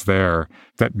protectiveness there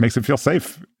that makes him feel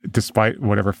safe, despite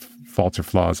whatever faults or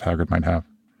flaws Hagrid might have.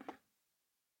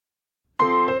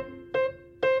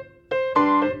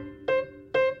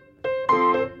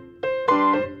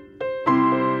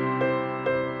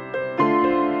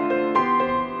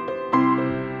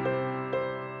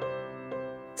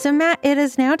 So, Matt, it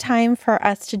is now time for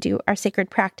us to do our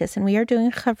sacred practice, and we are doing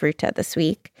Chavruta this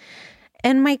week.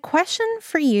 And my question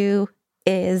for you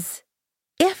is,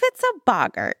 if it's a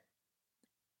boggart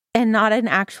and not an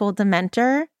actual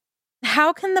Dementor,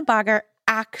 how can the boggart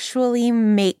actually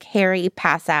make Harry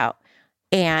pass out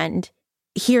and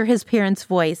hear his parents'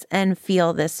 voice and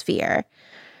feel this fear?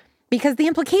 Because the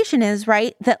implication is,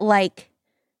 right, that like,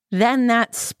 then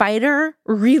that spider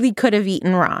really could have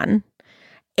eaten Ron.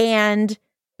 And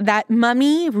that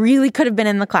mummy really could have been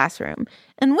in the classroom.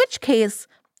 In which case,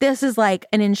 this is like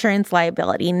an insurance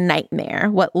liability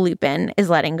nightmare, what Lupin is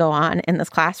letting go on in this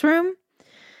classroom.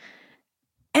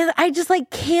 And I just like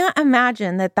can't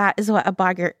imagine that that is what a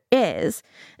boggart is.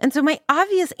 And so my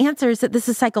obvious answer is that this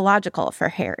is psychological for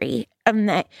Harry, and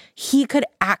that he could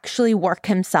actually work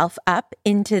himself up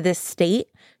into this state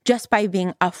just by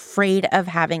being afraid of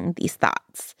having these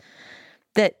thoughts.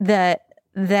 That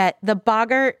the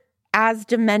boggart as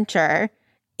Dementor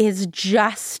is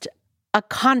just a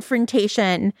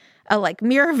confrontation, like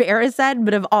Mirror of Erised,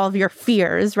 but of all of your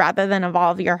fears rather than of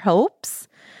all of your hopes.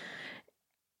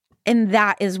 And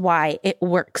that is why it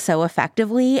works so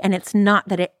effectively. And it's not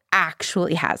that it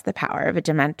actually has the power of a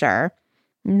Dementor,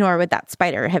 nor would that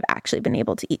spider have actually been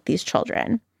able to eat these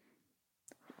children.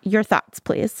 Your thoughts,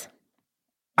 please.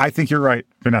 I think you're right,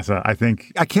 Vanessa. I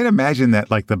can't imagine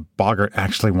that like the boggart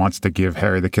actually wants to give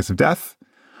Harry the kiss of death,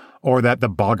 or that the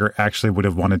boggart actually would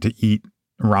have wanted to eat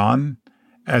Ron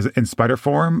as in spider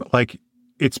form. Like,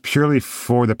 it's purely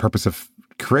for the purpose of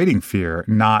creating fear,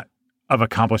 not of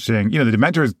accomplishing, the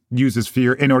Dementor uses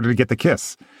fear in order to get the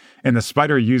kiss. And the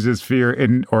spider uses fear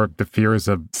or the fear is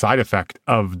a side effect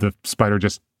of the spider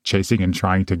just chasing and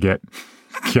trying to get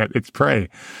its prey,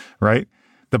 right?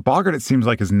 The boggart, it seems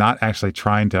like, is not actually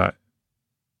trying to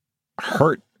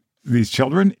hurt these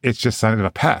children. It's just kind of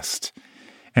a pest.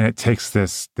 And it takes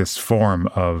this form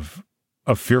of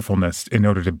fearfulness in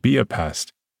order to be a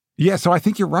pest. Yeah, so I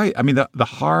think you're right. I mean, the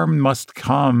harm must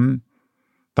come,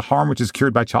 the harm which is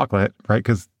cured by chocolate, right?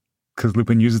 Because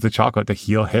Lupin uses the chocolate to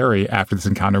heal Harry after this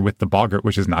encounter with the Boggart,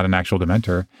 which is not an actual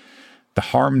Dementor. The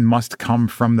harm must come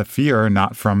from the fear,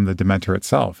 not from the Dementor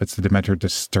itself. It's the Dementor that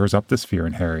stirs up this fear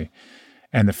in Harry.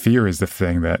 And the fear is the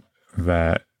thing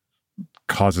that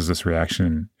causes this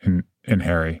reaction in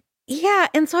Harry. Yeah,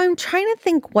 and so I'm trying to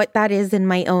think what that is in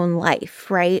my own life,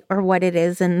 right? Or what it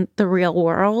is in the real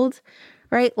world,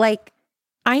 right? Like,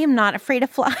 I am not afraid of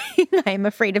flying. I am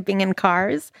afraid of being in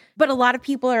cars. But a lot of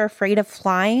people are afraid of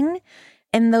flying.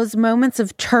 And those moments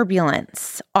of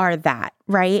turbulence are that,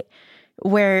 right?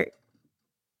 Where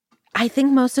I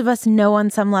think most of us know on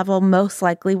some level, most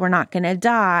likely we're not going to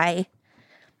die.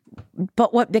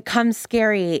 But what becomes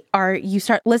scary are you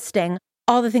start listing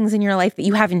all the things in your life that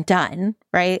you haven't done,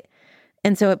 right?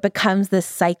 And so it becomes this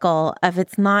cycle of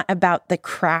it's not about the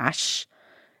crash,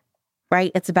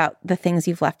 right? It's about the things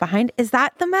you've left behind. Is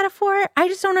that the metaphor? I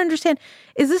just don't understand.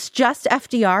 Is this just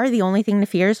FDR? The only thing to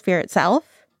fear is fear itself?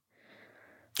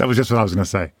 That was just what I was going to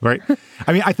say, right?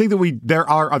 I mean, I think that there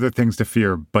are other things to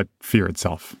fear, but fear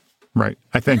itself, right?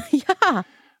 I think. Yeah.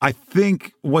 I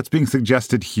think what's being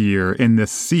suggested here in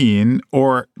this scene,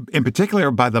 or in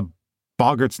particular by the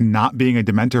Boggarts not being a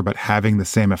Dementor but having the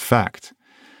same effect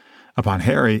upon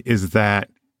Harry, is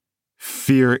that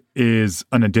fear is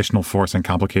an additional force and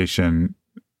complication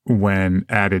when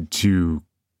added to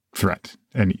threat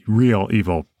and real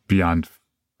evil beyond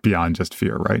just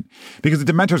fear, right? Because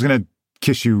the Dementor is going to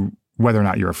kiss you whether or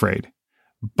not you're afraid.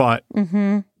 But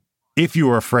if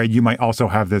you are afraid, you might also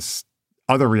have this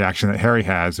other reaction that Harry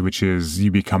has, which is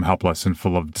you become helpless and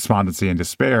full of despondency and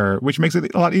despair, which makes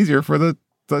it a lot easier for the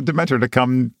Dementor to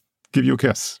come give you a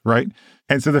kiss, right?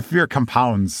 And so the fear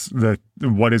compounds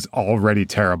what is already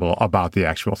terrible about the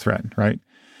actual threat, right?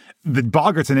 The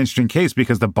Boggart's an interesting case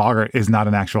because the Boggart is not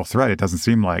an actual threat. It doesn't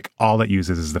seem like. All it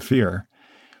uses is the fear.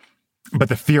 But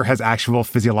the fear has actual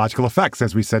physiological effects,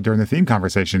 as we said during the theme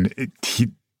conversation.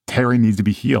 Harry needs to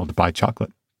be healed by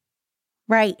chocolate.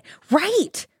 Right.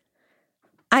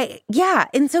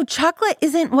 And so chocolate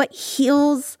isn't what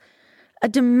heals a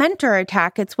Dementor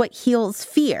attack. It's what heals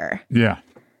fear. Yeah.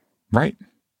 Right.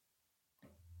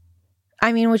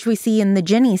 I mean, which we see in the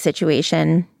Ginny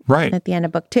situation. Right. At the end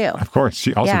of book 2. Of course.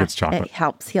 She also gets chocolate. It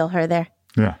helps heal her there.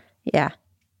 Yeah. Yeah.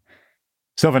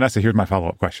 So, Vanessa, here's my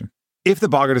follow-up question. If the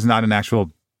Boggart is not an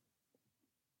actual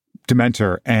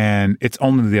Dementor and it's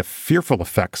only the fearful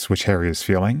effects which Harry is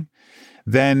feeling,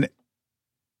 then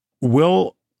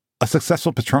will a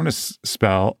successful Patronus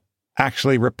spell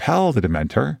actually repel the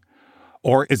Dementor?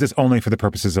 Or is this only for the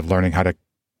purposes of learning how to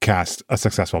cast a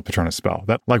successful Patronus spell?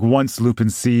 That, like, once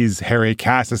Lupin sees Harry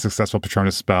cast a successful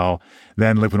Patronus spell,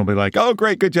 then Lupin will be like, oh,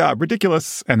 great, good job,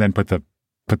 ridiculous, and then put the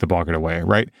Boggart away,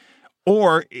 right?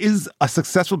 Or is a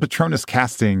successful Patronus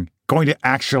casting going to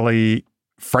actually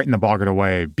frighten the Boggart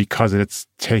away because it's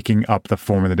taking up the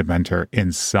form of the Dementor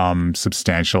in some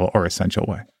substantial or essential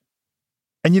way?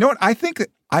 And you know what? I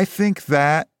think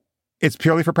that it's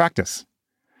purely for practice.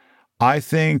 I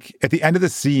think at the end of the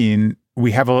scene,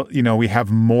 we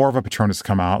have more of a Patronus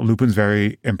come out. Lupin's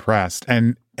very impressed,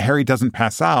 and Harry doesn't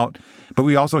pass out. But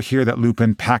we also hear that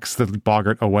Lupin packs the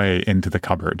Boggart away into the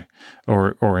cupboard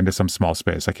or into some small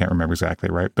space. I can't remember exactly,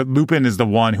 right? But Lupin is the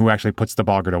one who actually puts the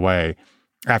Boggart away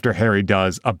after Harry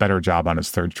does a better job on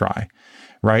his third try,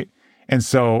 right? And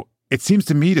so it seems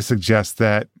to me to suggest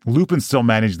that Lupin still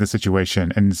managed the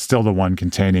situation and is still the one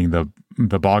containing the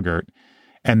Boggart,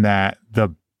 and that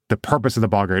the purpose of the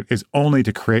Boggart is only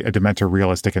to create a Dementor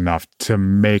realistic enough to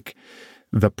make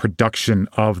the production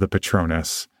of the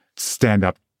Patronus stand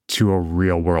up to a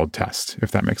real world test,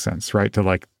 if that makes sense, right?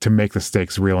 To make the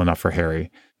stakes real enough for Harry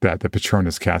that the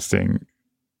Patronus casting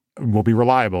will be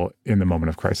reliable in the moment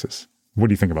of crisis. What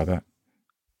do you think about that?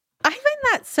 I find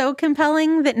that so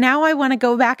compelling that now I want to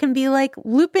go back and be like,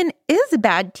 Lupin is a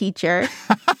bad teacher.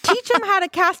 Teach him how to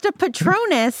cast a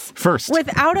Patronus first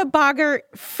without a Boggart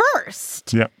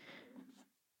first. Yep.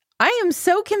 I am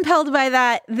so compelled by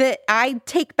that I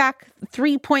take back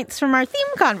 3 points from our theme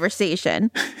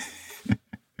conversation.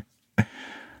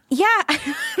 Yeah,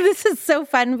 this is so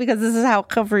fun because this is how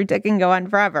Chavrutta can go on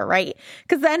forever, right?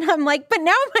 Because then I'm like, but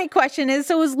now my question is,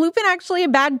 so is Lupin actually a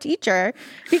bad teacher?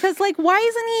 Because, like, why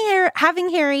isn't he having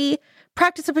Harry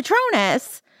practice a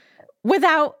Patronus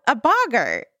without a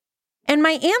Boggart? And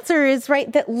my answer is,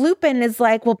 right, that Lupin is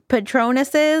like, well,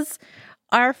 Patronuses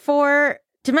are for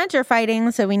Dementor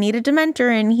fighting, so we need a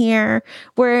Dementor in here.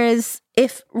 Whereas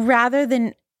if rather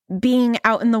than being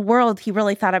out in the world, he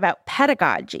really thought about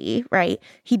pedagogy, right?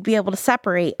 He'd be able to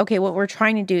separate, okay, what we're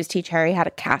trying to do is teach Harry how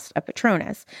to cast a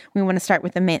Patronus. We want to start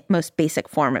with the most basic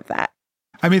form of that.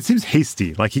 I mean, it seems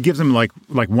hasty. Like, he gives him like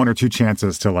one or two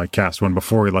chances to like cast one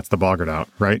before he lets the boggart out,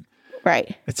 right?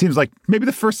 Right. It seems like maybe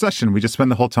the first session we just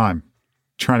spend the whole time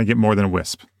trying to get more than a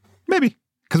wisp. Maybe,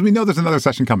 because we know there's another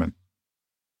session coming.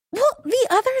 Well, the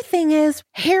other thing is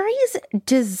Harry's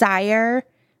desire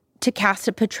to cast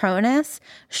a Patronus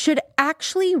should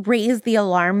actually raise the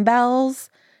alarm bells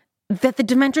that the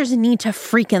Dementors need to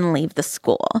freaking leave the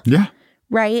school. Yeah.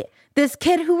 Right? This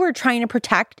kid who we're trying to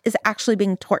protect is actually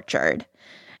being tortured.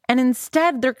 And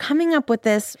instead, they're coming up with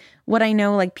this, what I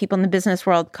know like people in the business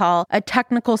world call a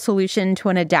technical solution to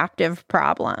an adaptive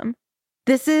problem.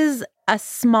 This is a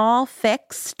small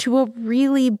fix to a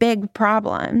really big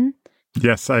problem.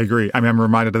 Yes, I agree. I mean, I'm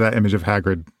reminded of that image of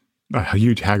Hagrid, a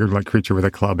huge Hagrid-like creature with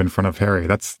a club in front of Harry.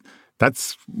 That's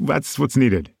what's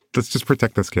needed. Let's just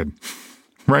protect this kid,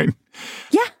 right?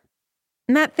 Yeah.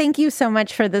 Matt, thank you so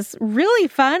much for this really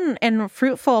fun and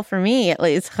fruitful, for me at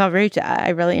least, chavruta.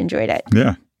 I really enjoyed it.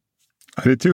 Yeah, I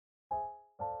did too.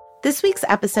 This week's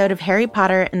episode of Harry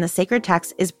Potter and the Sacred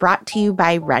Text is brought to you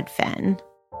by Redfin.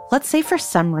 Let's say for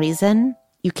some reason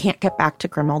you can't get back to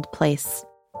Grimmauld Place,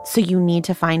 so you need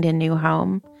to find a new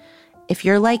home. If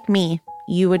you're like me,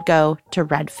 you would go to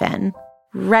Redfin.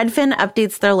 Redfin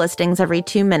updates their listings every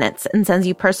 2 minutes and sends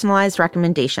you personalized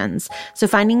recommendations, so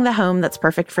finding the home that's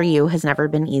perfect for you has never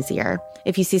been easier.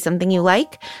 If you see something you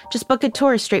like, just book a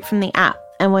tour straight from the app.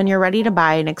 And when you're ready to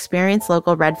buy, an experienced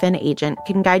local Redfin agent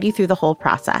can guide you through the whole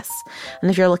process. And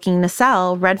if you're looking to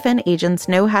sell, Redfin agents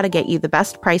know how to get you the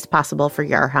best price possible for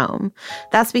your home.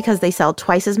 That's because they sell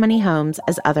twice as many homes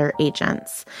as other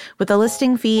agents. With a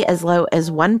listing fee as low as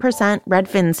 1%,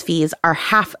 Redfin's fees are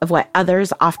half of what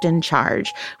others often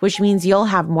charge, which means you'll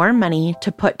have more money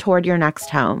to put toward your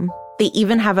next home. They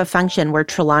even have a function where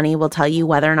Trelawney will tell you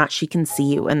whether or not she can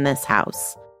see you in this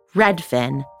house.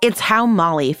 Redfin. It's how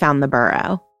Molly found the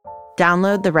burrow.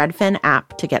 Download the Redfin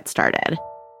app to get started.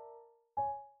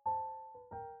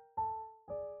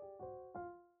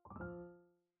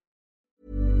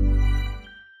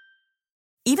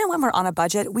 Even when we're on a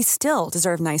budget, we still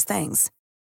deserve nice things.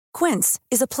 Quince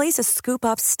is a place to scoop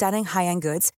up stunning high-end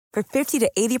goods for 50 to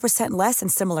 80% less than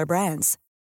similar brands.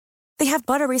 They have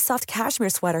buttery soft cashmere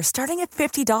sweaters starting at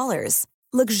 $50,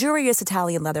 luxurious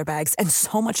Italian leather bags, and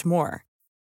so much more.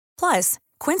 Plus,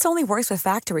 Quince only works with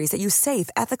factories that use safe,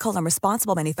 ethical, and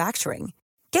responsible manufacturing.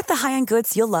 Get the high-end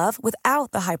goods you'll love without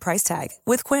the high price tag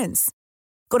with Quince.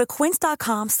 Go to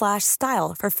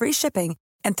quince.com/style for free shipping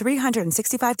and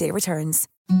 365-day returns.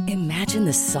 Imagine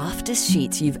the softest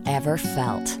sheets you've ever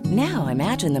felt. Now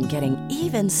imagine them getting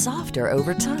even softer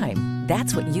over time.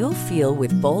 That's what you'll feel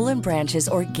with Boll & Branch's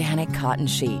organic cotton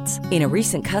sheets. In a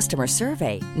recent customer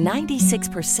survey,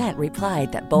 96%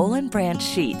 replied that Boll & Branch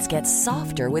sheets get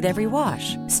softer with every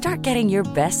wash. Start getting your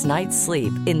best night's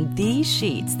sleep in these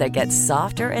sheets that get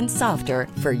softer and softer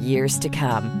for years to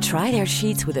come. Try their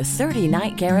sheets with a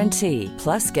 30-night guarantee.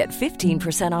 Plus, get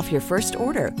 15% off your first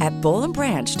order at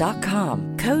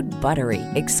bollandbranch.com. Code BUTTERY.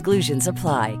 Exclusions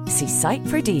apply. See site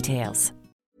for details.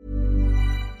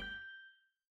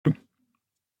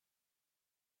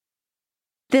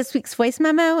 This week's voice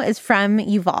memo is from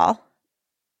Yuval.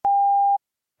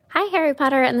 Hi, Harry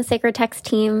Potter and the Sacred Text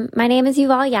team. My name is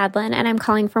Yuval Yadlin, and I'm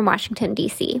calling from Washington,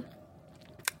 D.C.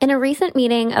 In a recent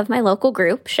meeting of my local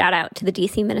group, shout out to the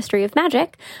D.C. Ministry of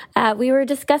Magic, we were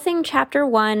discussing Chapter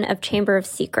 1 of Chamber of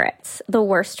Secrets, The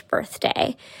Worst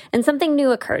Birthday, and something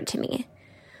new occurred to me.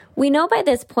 We know by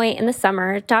this point in the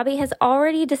summer, Dobby has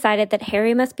already decided that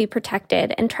Harry must be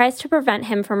protected and tries to prevent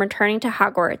him from returning to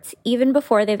Hogwarts even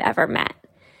before they've ever met.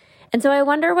 And so I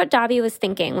wonder what Dobby was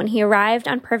thinking when he arrived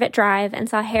on Privet Drive and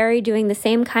saw Harry doing the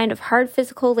same kind of hard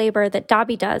physical labor that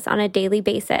Dobby does on a daily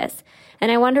basis.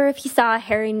 And I wonder if he saw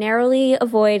Harry narrowly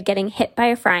avoid getting hit by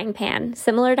a frying pan,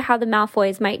 similar to how the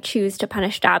Malfoys might choose to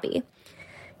punish Dobby.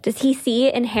 Does he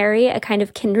see in Harry a kind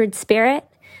of kindred spirit?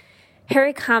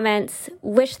 Harry comments,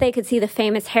 wish they could see the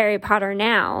famous Harry Potter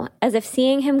now, as if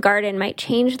seeing him garden might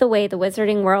change the way the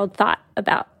wizarding world thought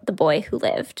about the boy who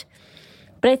lived.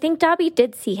 But I think Dobby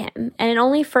did see him, and it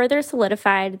only further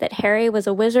solidified that Harry was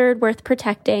a wizard worth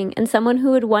protecting and someone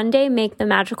who would one day make the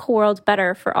magical world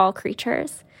better for all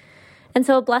creatures. And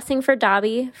so a blessing for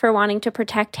Dobby for wanting to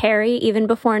protect Harry even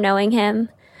before knowing him.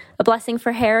 A blessing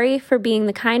for Harry for being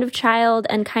the kind of child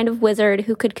and kind of wizard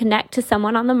who could connect to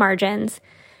someone on the margins.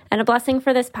 And a blessing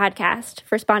for this podcast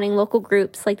for spawning local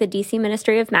groups like the DC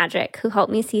Ministry of Magic who help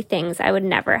me see things I would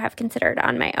never have considered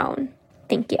on my own.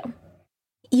 Thank you.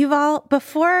 Yuval,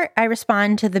 before I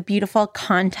respond to the beautiful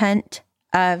content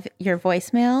of your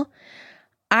voicemail,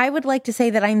 I would like to say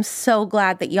that I'm so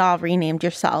glad that y'all renamed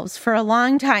yourselves. For a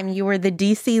long time, you were the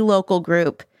DC local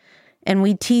group, and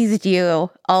we teased you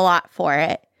a lot for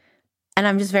it. And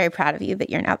I'm just very proud of you that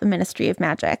you're now the Ministry of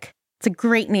Magic. It's a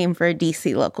great name for a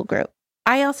DC local group.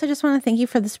 I also just want to thank you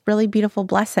for this really beautiful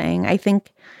blessing. I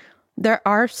think there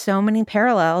are so many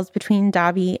parallels between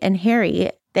Dobby and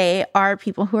Harry. They are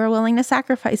people who are willing to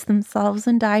sacrifice themselves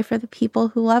and die for the people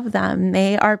who love them.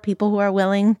 They are people who are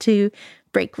willing to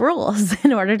break rules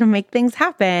in order to make things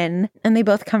happen. And they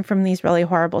both come from these really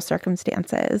horrible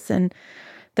circumstances. And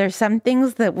there's some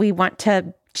things that we want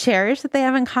to cherish that they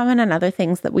have in common and other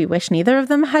things that we wish neither of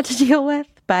them had to deal with.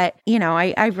 But, you know,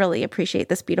 I really appreciate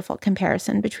this beautiful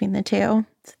comparison between the two.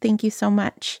 So thank you so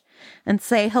much. And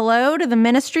say hello to the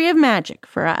Ministry of Magic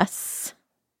for us.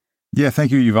 Yeah,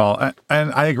 thank you, Yuval.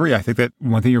 And I agree. I think that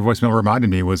one thing your voicemail reminded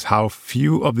me was how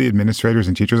few of the administrators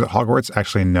and teachers at Hogwarts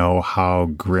actually know how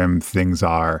grim things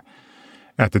are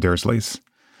at the Dursleys,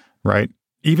 right?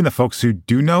 Even the folks who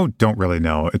do know don't really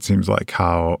know, it seems like,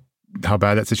 how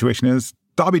bad that situation is.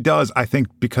 Dobby does, I think,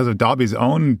 because of Dobby's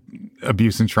own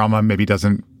abuse and trauma, maybe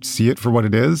doesn't see it for what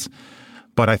it is.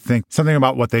 But I think something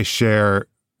about what they share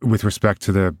with respect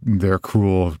to their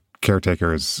cruel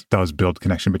caretakers does build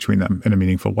connection between them in a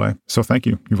meaningful way. So thank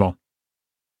you, Yuval.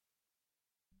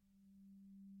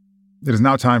 It is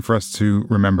now time for us to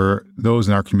remember those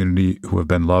in our community who have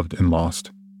been loved and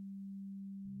lost.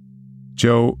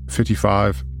 Joe,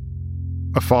 55,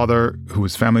 a father who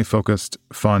was family-focused,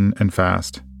 fun, and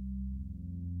fast.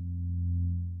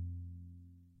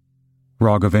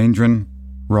 Raghavendran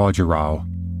Rajarao,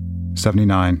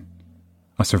 79,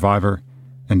 a survivor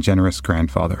and generous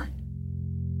grandfather.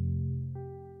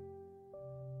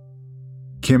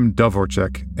 Kim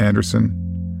Dvorchak Anderson,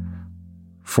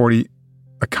 40,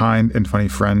 a kind and funny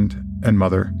friend and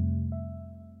mother.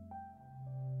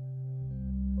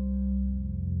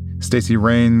 Stacey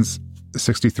Rains,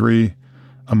 63,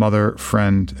 a mother,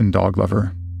 friend, and dog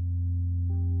lover.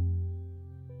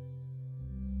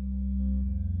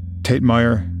 Tate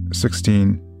Meyer,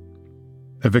 16,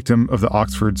 a victim of the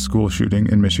Oxford school shooting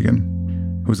in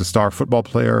Michigan, who was a star football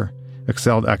player,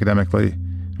 excelled academically,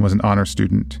 and was an honor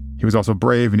student. He was also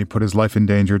brave, and he put his life in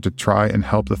danger to try and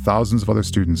help the thousands of other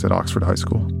students at Oxford High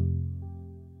School.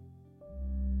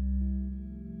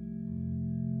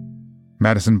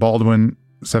 Madison Baldwin,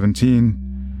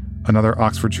 17, another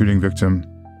Oxford shooting victim,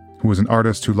 who was an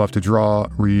artist who loved to draw,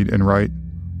 read, and write.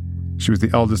 She was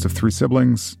the eldest of 3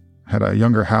 siblings, had a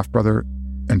younger half-brother,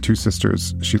 and 2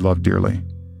 sisters she loved dearly.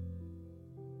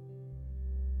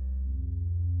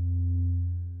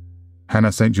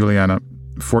 Hannah St. Juliana,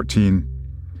 14,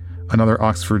 another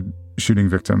Oxford shooting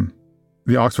victim.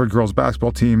 The Oxford girls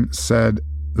basketball team said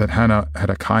that Hannah had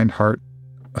a kind heart,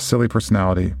 a silly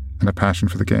personality, and a passion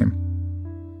for the game.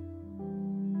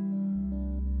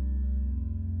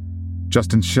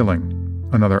 Justin Schilling,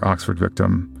 another Oxford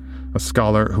victim, a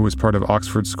scholar who was part of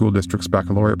Oxford School District's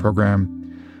baccalaureate program,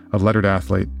 a lettered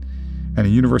athlete, and a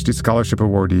university scholarship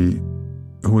awardee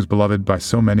who was beloved by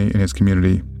so many in his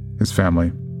community, his family,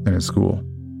 and his school.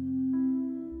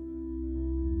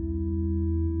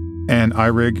 Anne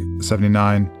Eyrig,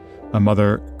 79, a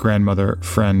mother, grandmother,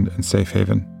 friend, and safe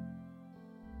haven.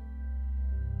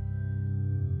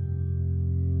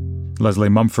 Leslie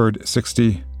Mumford,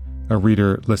 60, a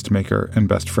reader, list maker, and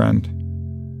best friend.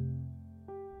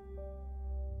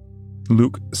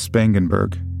 Luke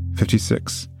Spangenberg,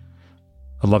 56,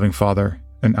 a loving father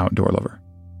and outdoor lover.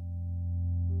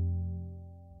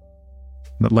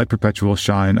 Let light perpetual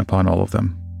shine upon all of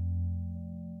them.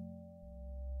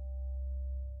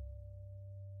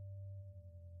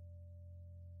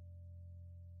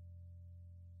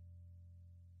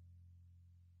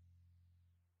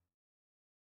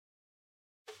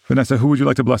 Vanessa, who would you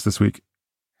like to bless this week?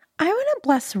 I want to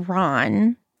bless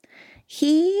Ron.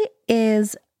 He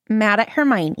is mad at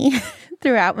Hermione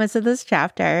throughout most of this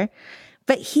chapter,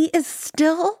 but he is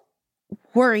still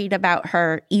worried about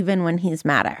her even when he's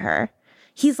mad at her.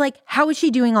 He's like, how is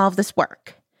she doing all of this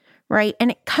work? Right?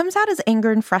 And it comes out as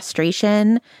anger and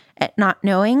frustration at not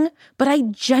knowing, but I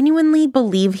genuinely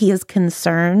believe he is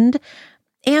concerned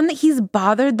and that he's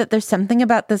bothered that there's something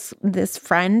about this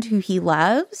friend who he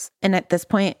loves. And at this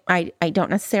point, I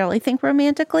don't necessarily think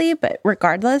romantically, but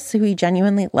regardless, who he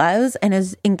genuinely loves and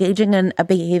is engaging in a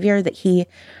behavior that he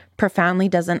profoundly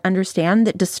doesn't understand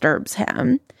that disturbs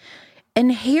him.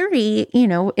 And Harry, you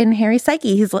know, in Harry's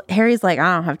psyche, Harry's like,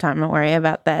 I don't have time to worry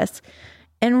about this.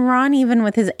 And Ron, even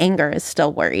with his anger, is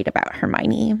still worried about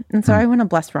Hermione. And so I want to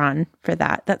bless Ron for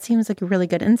that. That seems like a really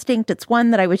good instinct. It's one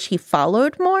that I wish he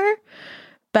followed more,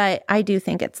 but I do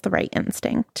think it's the right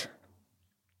instinct.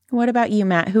 What about you,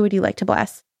 Matt? Who would you like to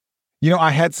bless? You know, I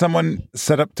had someone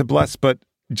set up to bless, but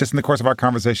just in the course of our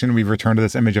conversation, we've returned to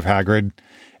this image of Hagrid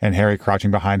and Harry crouching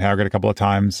behind Hagrid a couple of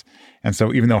times. And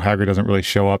so even though Hagrid doesn't really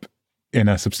show up in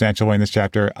a substantial way in this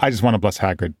chapter, I just want to bless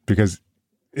Hagrid because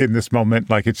in this moment,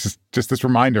 like, it's just this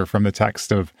reminder from the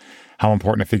text of how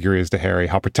important a figure he is to Harry,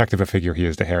 how protective a figure he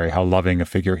is to Harry, how loving a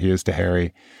figure he is to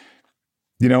Harry.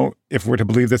 You know, if we're to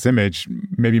believe this image,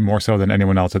 maybe more so than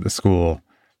anyone else at the school,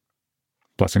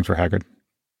 blessings for Hagrid.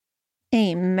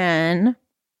 Amen.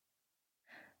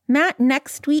 Matt,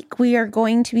 next week we are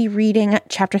going to be reading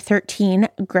Chapter 13,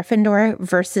 Gryffindor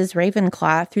versus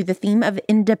Ravenclaw, through the theme of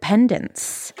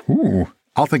independence. Ooh,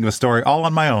 I'll think of a story all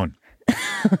on my own.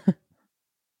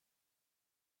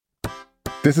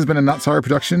 This has been a Not Sorry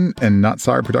production, and Not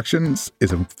Sorry Productions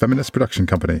is a feminist production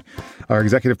company. Our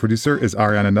executive producer is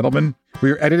Ariana Nettleman. We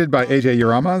are edited by AJ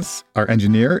Uramas. Our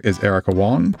engineer is Erica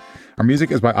Wong. Our music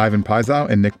is by Ivan Paizow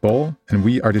and Nick Bowl, and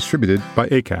we are distributed by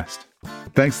Acast.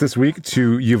 Thanks this week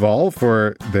to Yuval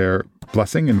for their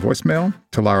blessing and voicemail,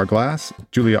 to Lara Glass,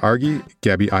 Julia Argy,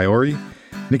 Gabby Iori,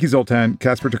 Nikki Zoltan,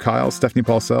 Casper Tukyle, Stephanie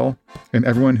Paulsell, and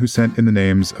everyone who sent in the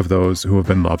names of those who have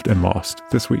been loved and lost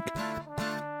this week.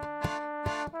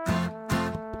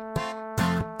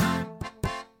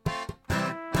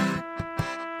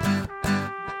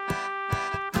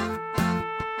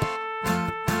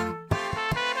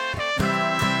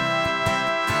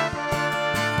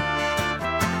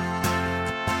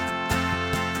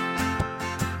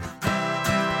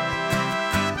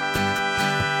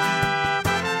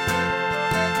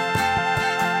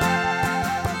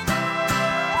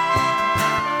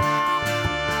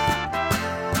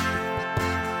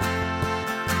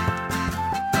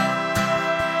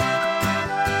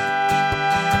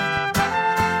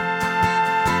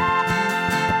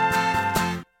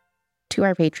 To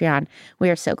our Patreon. We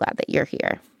are so glad that you're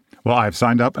here. Well, I've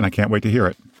signed up and I can't wait to hear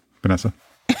it, Vanessa.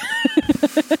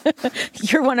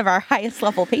 You're one of our highest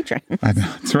level patrons. I know,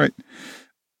 that's right.